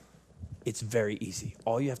easy. It's very easy.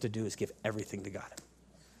 All you have to do is give everything to God.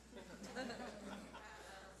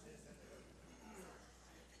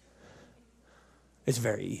 It's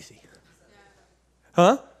very easy.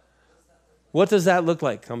 Huh? What does that look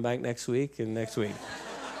like? Come back next week and next week.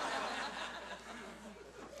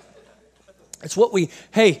 It's what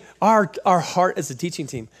our heart as a teaching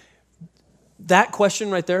team, that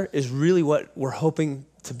question right there is really what we're hoping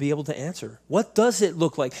to be able to answer. What does it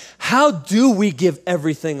look like? How do we give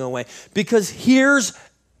everything away? Because here's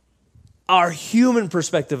our human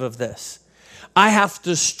perspective of this. I have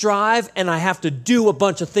to strive and I have to do a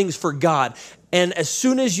bunch of things for God. And as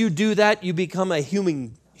soon as you do that, you become a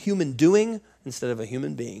human doing instead of a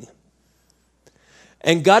human being.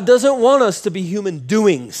 And God doesn't want us to be human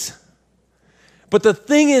doings. But the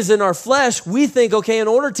thing is, in our flesh, we think, okay, in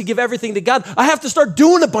order to give everything to God, I have to start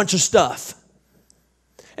doing a bunch of stuff.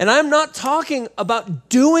 And I'm not talking about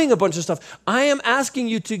doing a bunch of stuff. I am asking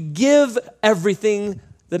you to give everything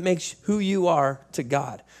that makes who you are to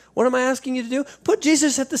God. What am I asking you to do? Put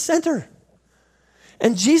Jesus at the center.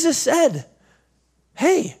 And Jesus said,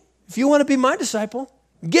 hey, if you want to be my disciple,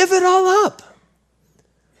 give it all up.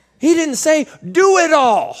 He didn't say, do it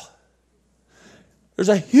all. There's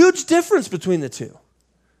a huge difference between the two.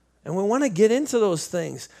 And we want to get into those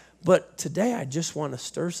things. But today I just want to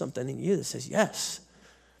stir something in you that says, yes,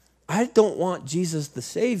 I don't want Jesus the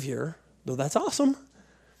Savior, though that's awesome.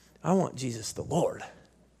 I want Jesus the Lord.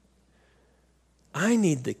 I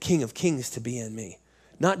need the King of Kings to be in me,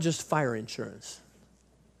 not just fire insurance.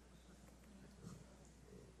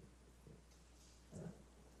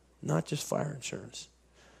 Not just fire insurance.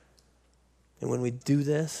 And when we do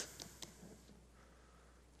this,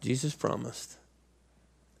 Jesus promised,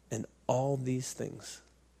 and all these things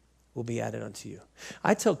will be added unto you.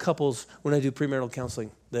 I tell couples when I do premarital counseling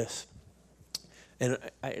this, and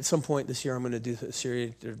at some point this year I'm going to do a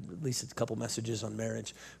series, or at least a couple messages on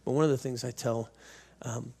marriage. But one of the things I tell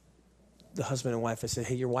the husband and wife, I say,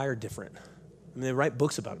 hey, you're wired different. I mean, they write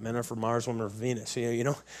books about it. Men are from Mars, women are from Venus. You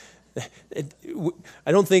know,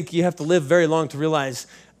 I don't think you have to live very long to realize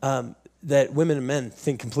that women and men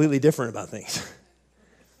think completely different about things.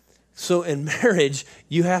 So in marriage,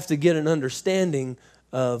 you have to get an understanding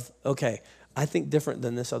of, okay, I think different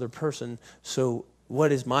than this other person, so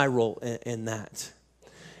what is my role in that?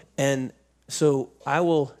 And so I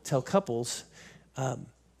will tell couples I'll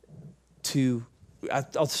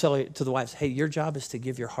tell it to the wives, hey, your job is to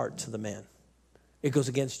give your heart to the man. It goes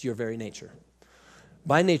against your very nature.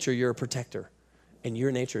 By nature, you're a protector, and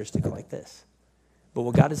your nature is to go like this. But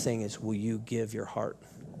what God is saying is, will you give your heart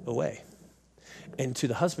away? And to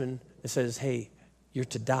the husband, it says, hey, you're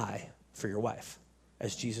to die for your wife,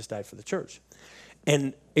 as Jesus died for the church.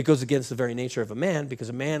 And it goes against the very nature of a man, because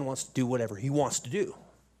a man wants to do whatever he wants to do.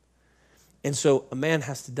 And so a man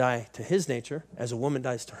has to die to his nature, as a woman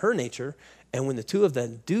dies to her nature. And when the two of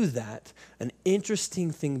them do that, an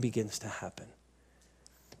interesting thing begins to happen.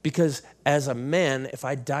 Because as a man, if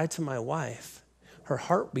I die to my wife, her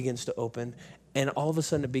heart begins to open, And all of a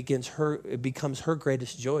sudden it becomes her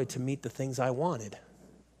greatest joy to meet the things I wanted.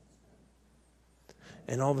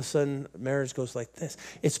 And all of a sudden, marriage goes like this.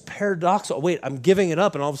 It's paradoxical. Wait, I'm giving it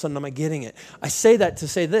up, and all of a sudden, I'm not getting it. I say that to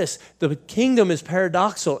say this. The kingdom is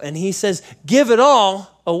paradoxical, and he says, give it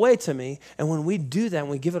all away to me. And when we do that, and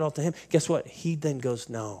we give it all to him, guess what? He then goes,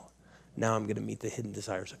 no, now I'm going to meet the hidden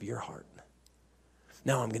desires of your heart.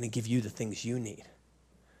 Now I'm going to give you the things you need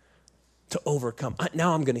to overcome.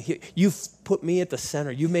 Now I'm going to hear. You've put me at the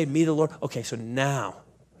center. You made me the Lord. Okay, so now,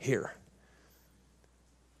 here.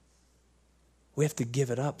 We have to give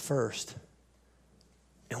it up first.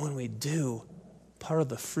 And when we do, part of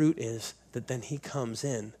the fruit is that then he comes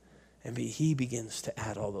in and he begins to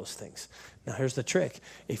add all those things. Now, here's the trick.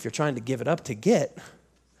 If you're trying to give it up to get,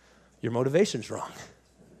 your motivation's wrong.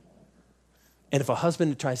 And if a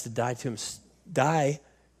husband tries to die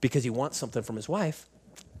because he wants something from his wife,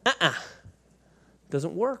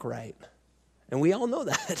 doesn't work right. And we all know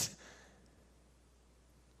that.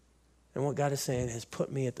 And what God is saying is, put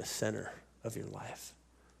me at the center of your life.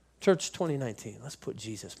 Church 2019, let's put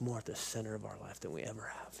Jesus more at the center of our life than we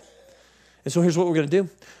ever have. And so here's what we're going to do.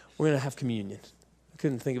 We're going to have communion. I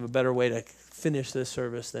couldn't think of a better way to finish this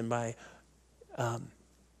service than by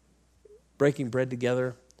breaking bread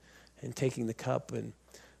together and taking the cup and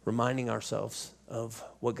reminding ourselves of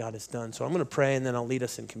what God has done. So I'm going to pray, and then I'll lead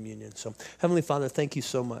us in communion. So Heavenly Father, thank you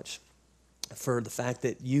so much for the fact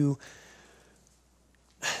that you,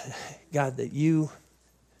 God, that you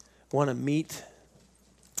want to meet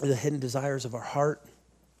the hidden desires of our heart.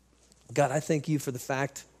 God, I thank you for the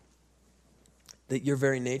fact that your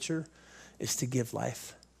very nature is to give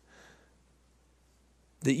life.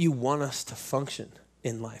 That you want us to function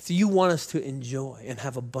in life. You want us to enjoy and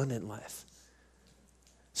have abundant life.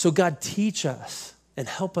 So God, teach us and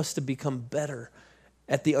help us to become better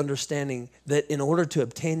at the understanding that in order to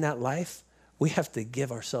obtain that life, we have to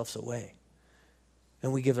give ourselves away.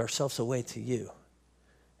 And we give ourselves away to you.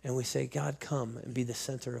 And we say, God, come and be the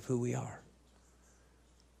center of who we are.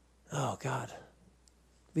 Oh, God,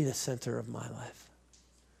 be the center of my life.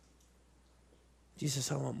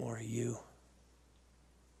 Jesus, I want more of you.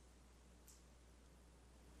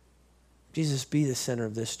 Jesus, be the center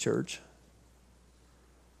of this church.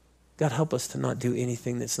 God, help us to not do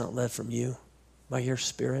anything that's not led from you by your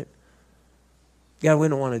Spirit. God, we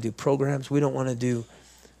don't want to do programs. We don't want to do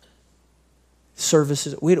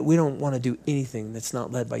services. We don't want to do anything that's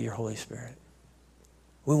not led by your Holy Spirit.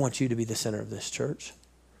 We want you to be the center of this church.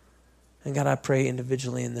 And God, I pray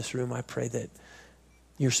individually in this room, I pray that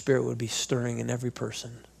your Spirit would be stirring in every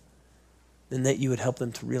person, and that you would help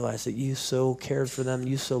them to realize that you so cared for them,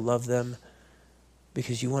 you so love them,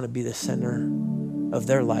 because you want to be the center of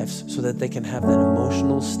their lives so that they can have that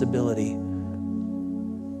emotional stability.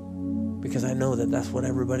 Because I know that that's what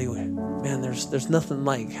everybody would, man, there's nothing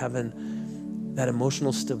like having that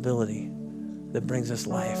emotional stability that brings us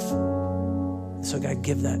life. So God,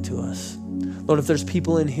 give that to us. Lord, if there's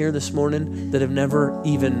people in here this morning that have never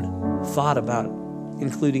even thought about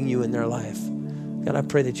including you in their life, God, I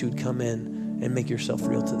pray that you would come in and make yourself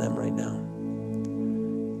real to them right now.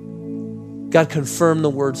 God, confirm the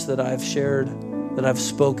words that I've shared, that I've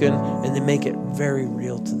spoken, and then make it very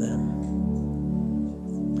real to them.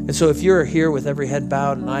 And so if you're here with every head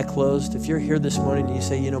bowed and eye closed, if you're here this morning and you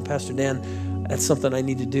say, you know, Pastor Dan, that's something I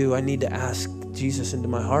need to do. I need to ask Jesus into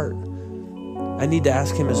my heart. I need to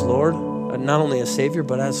ask him as Lord, not only as Savior,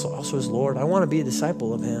 but also as Lord. I want to be a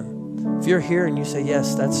disciple of him. If you're here and you say,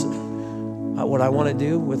 yes, that's what I want to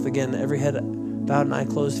do, with, again, every head bowed and eye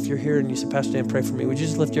closed. If you're here and you say, Pastor Dan, pray for me, would you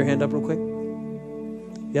just lift your hand up real quick?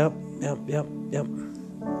 Yep.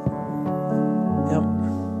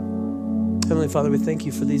 Heavenly Father, we thank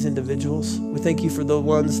you for these individuals. We thank you for the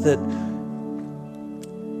ones that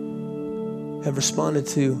have responded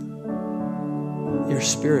to your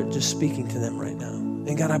Spirit just speaking to them right now.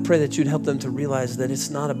 And God, I pray that you'd help them to realize that it's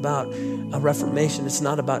not about a reformation. It's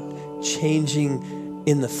not about changing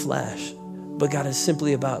in the flesh. But God, it's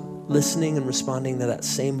simply about listening and responding to that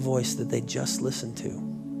same voice that they just listened to.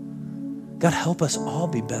 God, help us all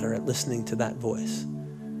be better at listening to that voice.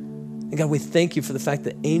 And God, we thank you for the fact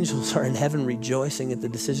that angels are in heaven rejoicing at the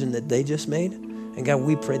decision that they just made. And God,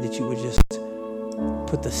 we pray that you would just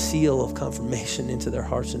put the seal of confirmation into their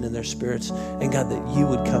hearts and in their spirits. And God, that you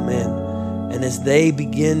would come in. And as they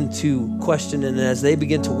begin to question and as they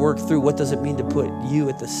begin to work through what does it mean to put you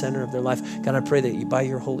at the center of their life, God, I pray that you, by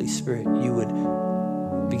your Holy Spirit, you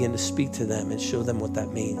would begin to speak to them and show them what that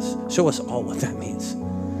means. Show us all what that means.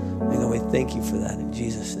 And God, we thank you for that in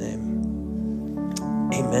Jesus' name.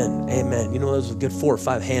 Amen. Amen. You know, those were good 4 or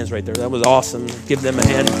 5 hands right there. That was awesome. Give them a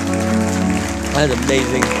hand. That's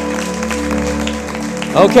amazing.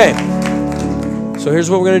 Okay, so here's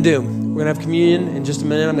what we're going to do. We're going to have communion in just a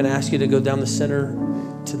minute. I'm going to ask you to go down the center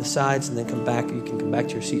to the sides and then come back. You can come back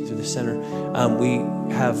to your seat through the center. We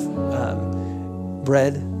have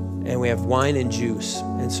bread and we have wine and juice.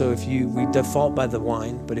 And so we default by the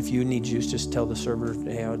wine, but if you need juice, just tell the server,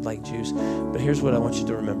 hey, I would like juice. But here's what I want you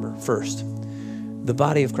to remember. First, the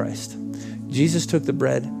body of Christ. Jesus took the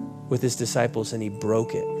bread with his disciples and he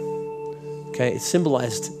broke it. Okay, it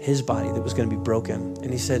symbolized his body that was going to be broken.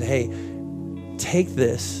 And he said, hey, take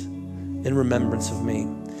this in remembrance of me.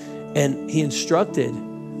 And he instructed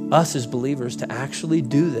us as believers to actually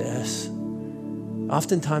do this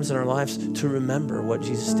oftentimes in our lives to remember what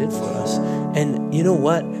Jesus did for us. And you know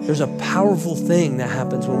what? There's a powerful thing that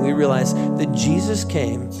happens when we realize that Jesus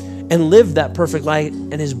came and lived that perfect life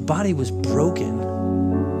and his body was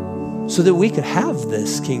broken so that we could have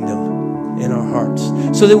this kingdom in our hearts,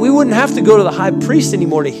 so that we wouldn't have to go to the high priest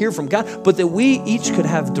anymore to hear from God, but that we each could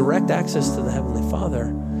have direct access to the Heavenly Father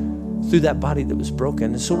through that body that was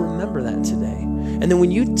broken. And so remember that today. And then when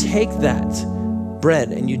you take that bread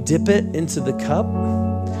and you dip it into the cup,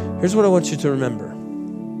 here's what I want you to remember.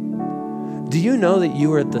 Do you know that you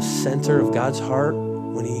were at the center of God's heart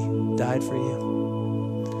when he died for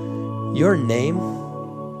you? Your name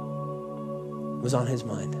was on his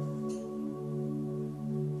mind.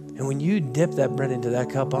 And when you dip that bread into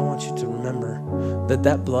that cup, I want you to remember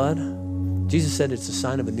that blood, Jesus said it's a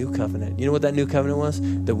sign of a new covenant. You know what that new covenant was?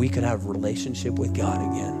 That we could have relationship with God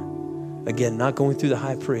again. Again, not going through the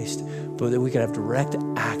high priest, but that we could have direct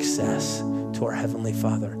access to our Heavenly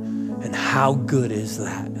Father. And how good is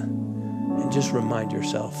that? And just remind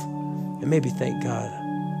yourself, and maybe thank God.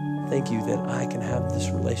 Thank you that I can have this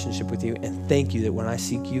relationship with you. And thank you that when I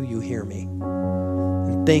seek you, you hear me.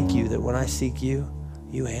 And thank you that when I seek you,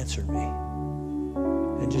 you answered me.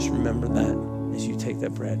 And just remember that as you take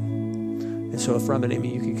that bread. And so if Rob and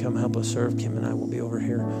Amy, you can come help us serve, Kim and I will be over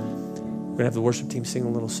here. We're going to have the worship team sing a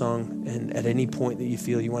little song. And at any point that you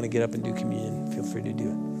feel you want to get up and do communion, feel free to do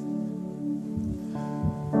it.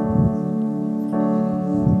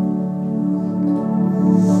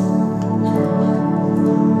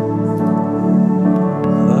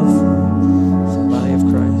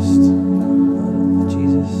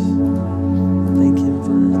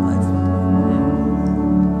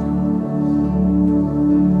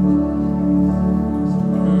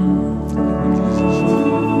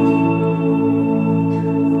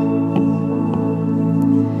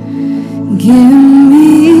 Give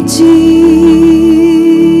me Jesus.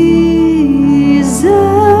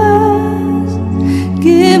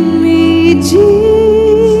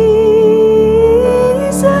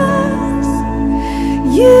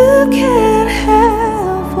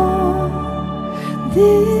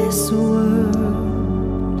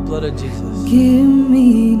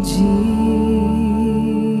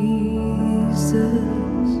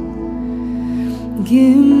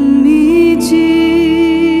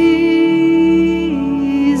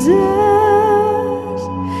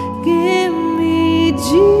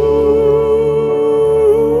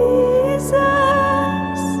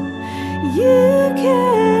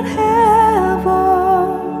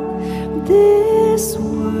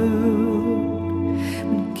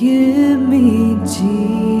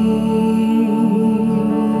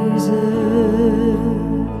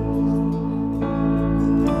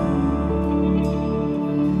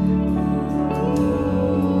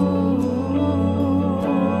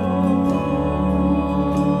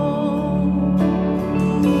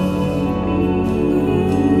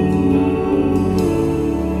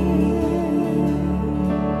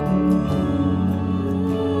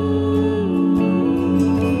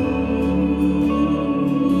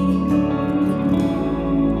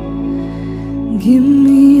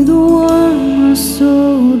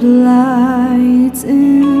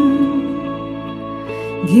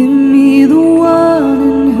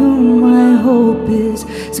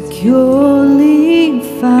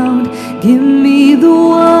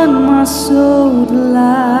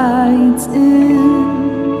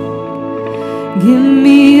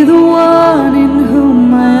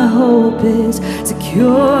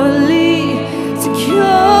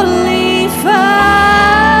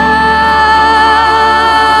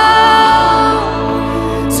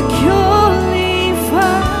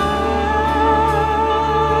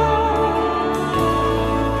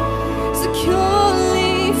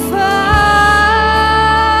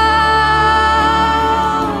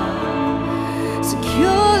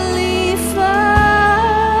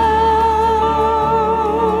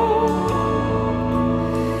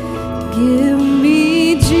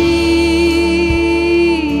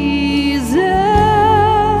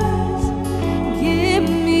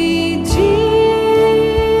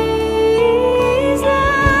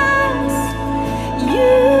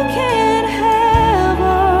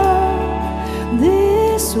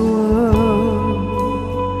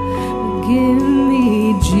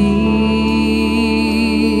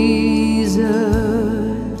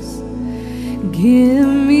 Give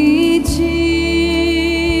me Jesus.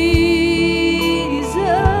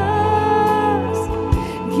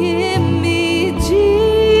 Give me Jesus.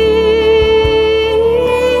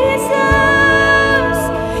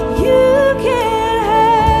 You can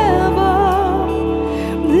have all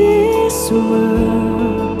this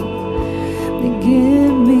world.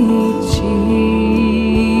 Give me Jesus.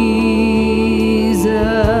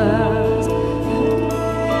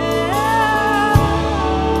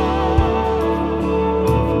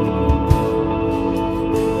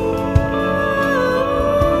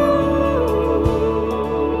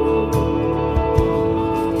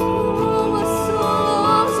 My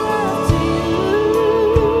soul's after you.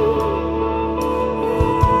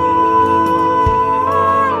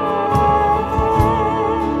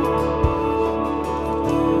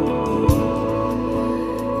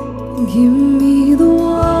 Give me the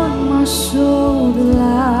one my soul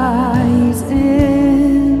delights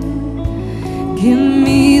in. Give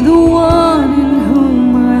me the one in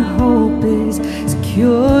whom my hope is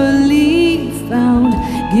securely found.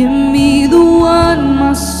 Give me the one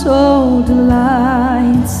my soul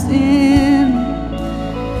delights in.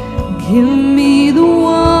 Give me the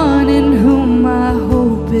one in whom my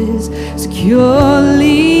hope is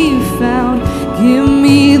securely found. Give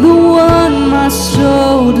me the one my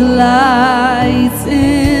soul delights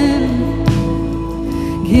in.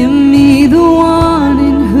 Give me the one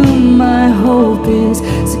in whom my hope is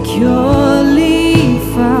securely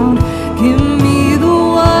found. Give me the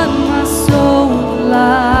one my soul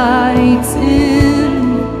delights in.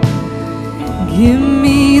 Give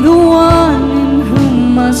me the one in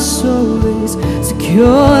whom my soul is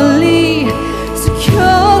securely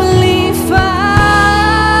found.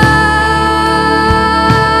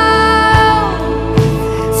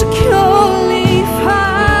 Securely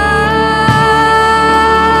found.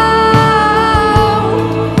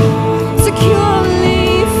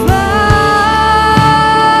 Securely found.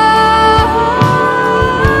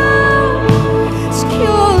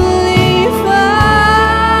 Securely found.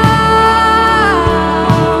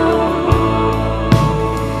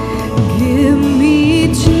 Give me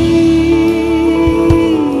Jesus.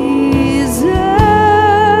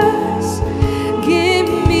 Give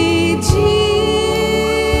me Jesus.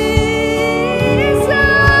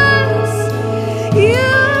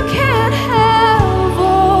 You can have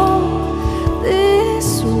all this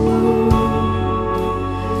world.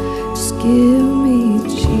 Just give me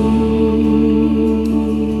Jesus.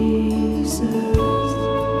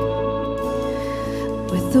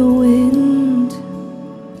 With the wind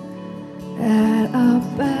at our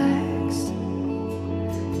backs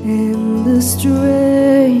and the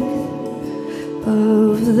strength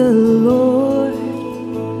of the Lord,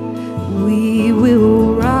 we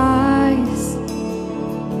will rise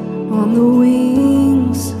on the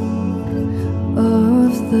wings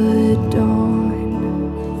of the dawn.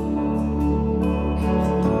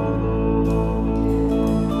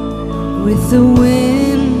 With the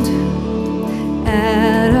wind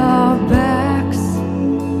at our backs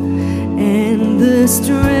and the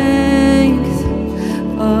strength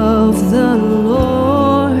of the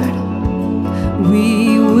Lord,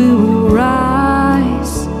 we will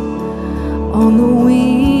rise on the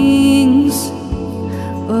wings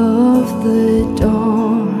of the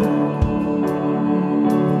dawn.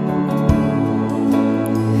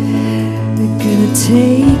 We're gonna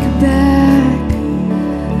take back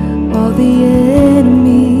all the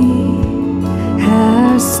enemy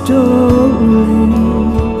has stolen.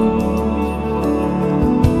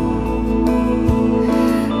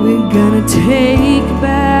 We're gonna take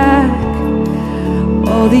back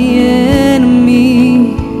all the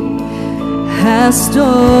enemy has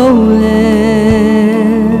stolen.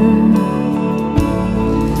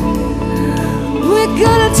 We're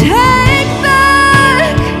gonna take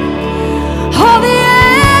back all the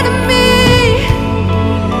enemy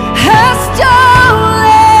has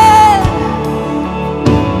stolen.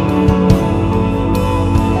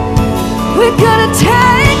 We're gonna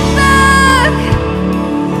take back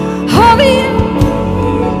all the enemy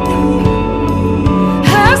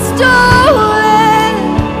has stolen.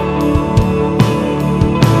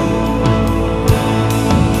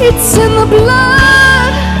 It's in the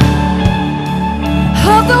blood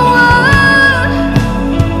of the one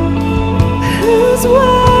who's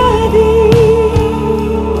worthy.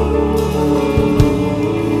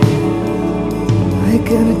 We're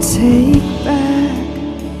gonna take back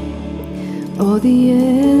all the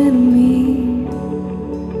enemy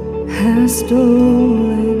has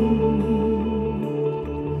stolen.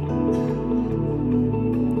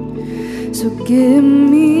 So give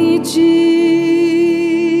me Jesus.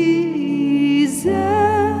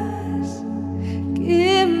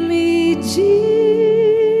 Jesus,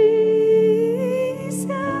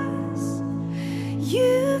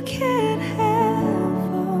 you can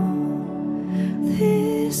have all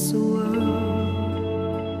this world,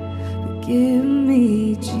 but give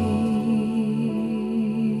me Jesus.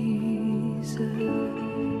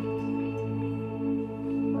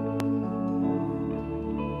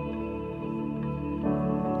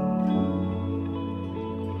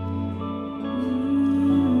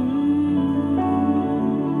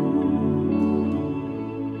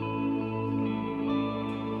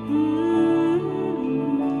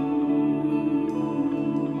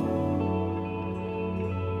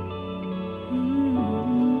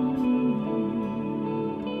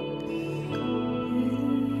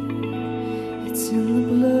 It's in the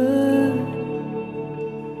blood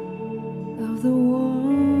of the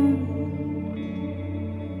one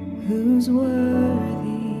who's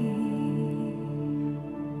worthy.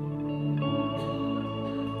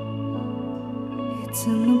 It's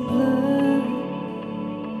in the blood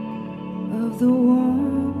of the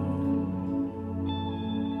one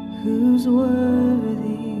who's worthy.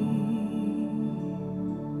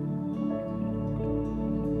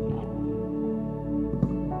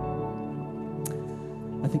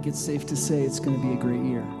 I think it's safe to say it's going to be a great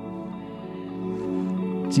year.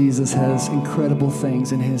 Jesus has incredible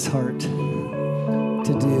things in his heart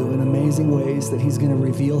to do in amazing ways that he's going to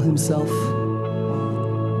reveal himself.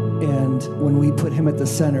 And when we put him at the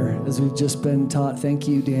center, as we've just been taught, thank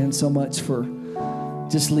you, Dan, so much for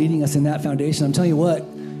just leading us in that foundation. I'm telling you what,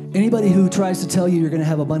 anybody who tries to tell you you're going to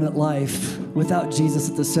have abundant life without Jesus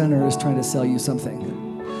at the center is trying to sell you something,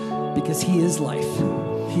 because he is life.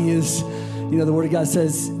 He is, the Word of God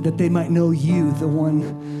says that they might know you, the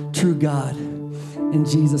one true God, and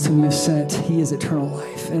Jesus whom you've sent. He is eternal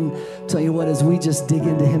life. And I'll tell you what, as we just dig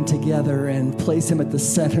into him together and place him at the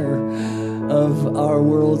center of our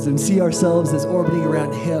worlds and see ourselves as orbiting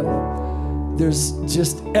around him, there's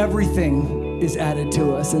just everything is added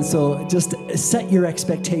to us. And so just set your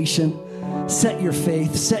expectation, set your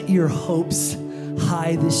faith, set your hopes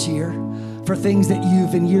high this year for things that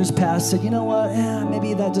you've in years past said, you know what,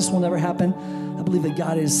 maybe that just will never happen. I believe that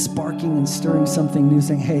God is sparking and stirring something new,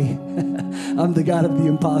 saying, hey, I'm the God of the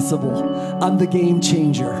impossible. I'm the game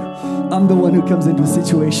changer. I'm the one who comes into a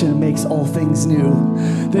situation and makes all things new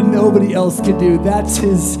that nobody else can do. That's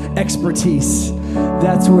his expertise.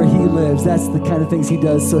 That's where he lives. That's the kind of things he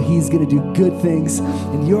does. So he's going to do good things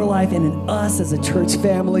in your life and in us as a church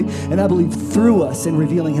family. And I believe through us in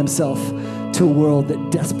revealing himself to a world that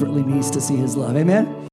desperately needs to see his love. Amen?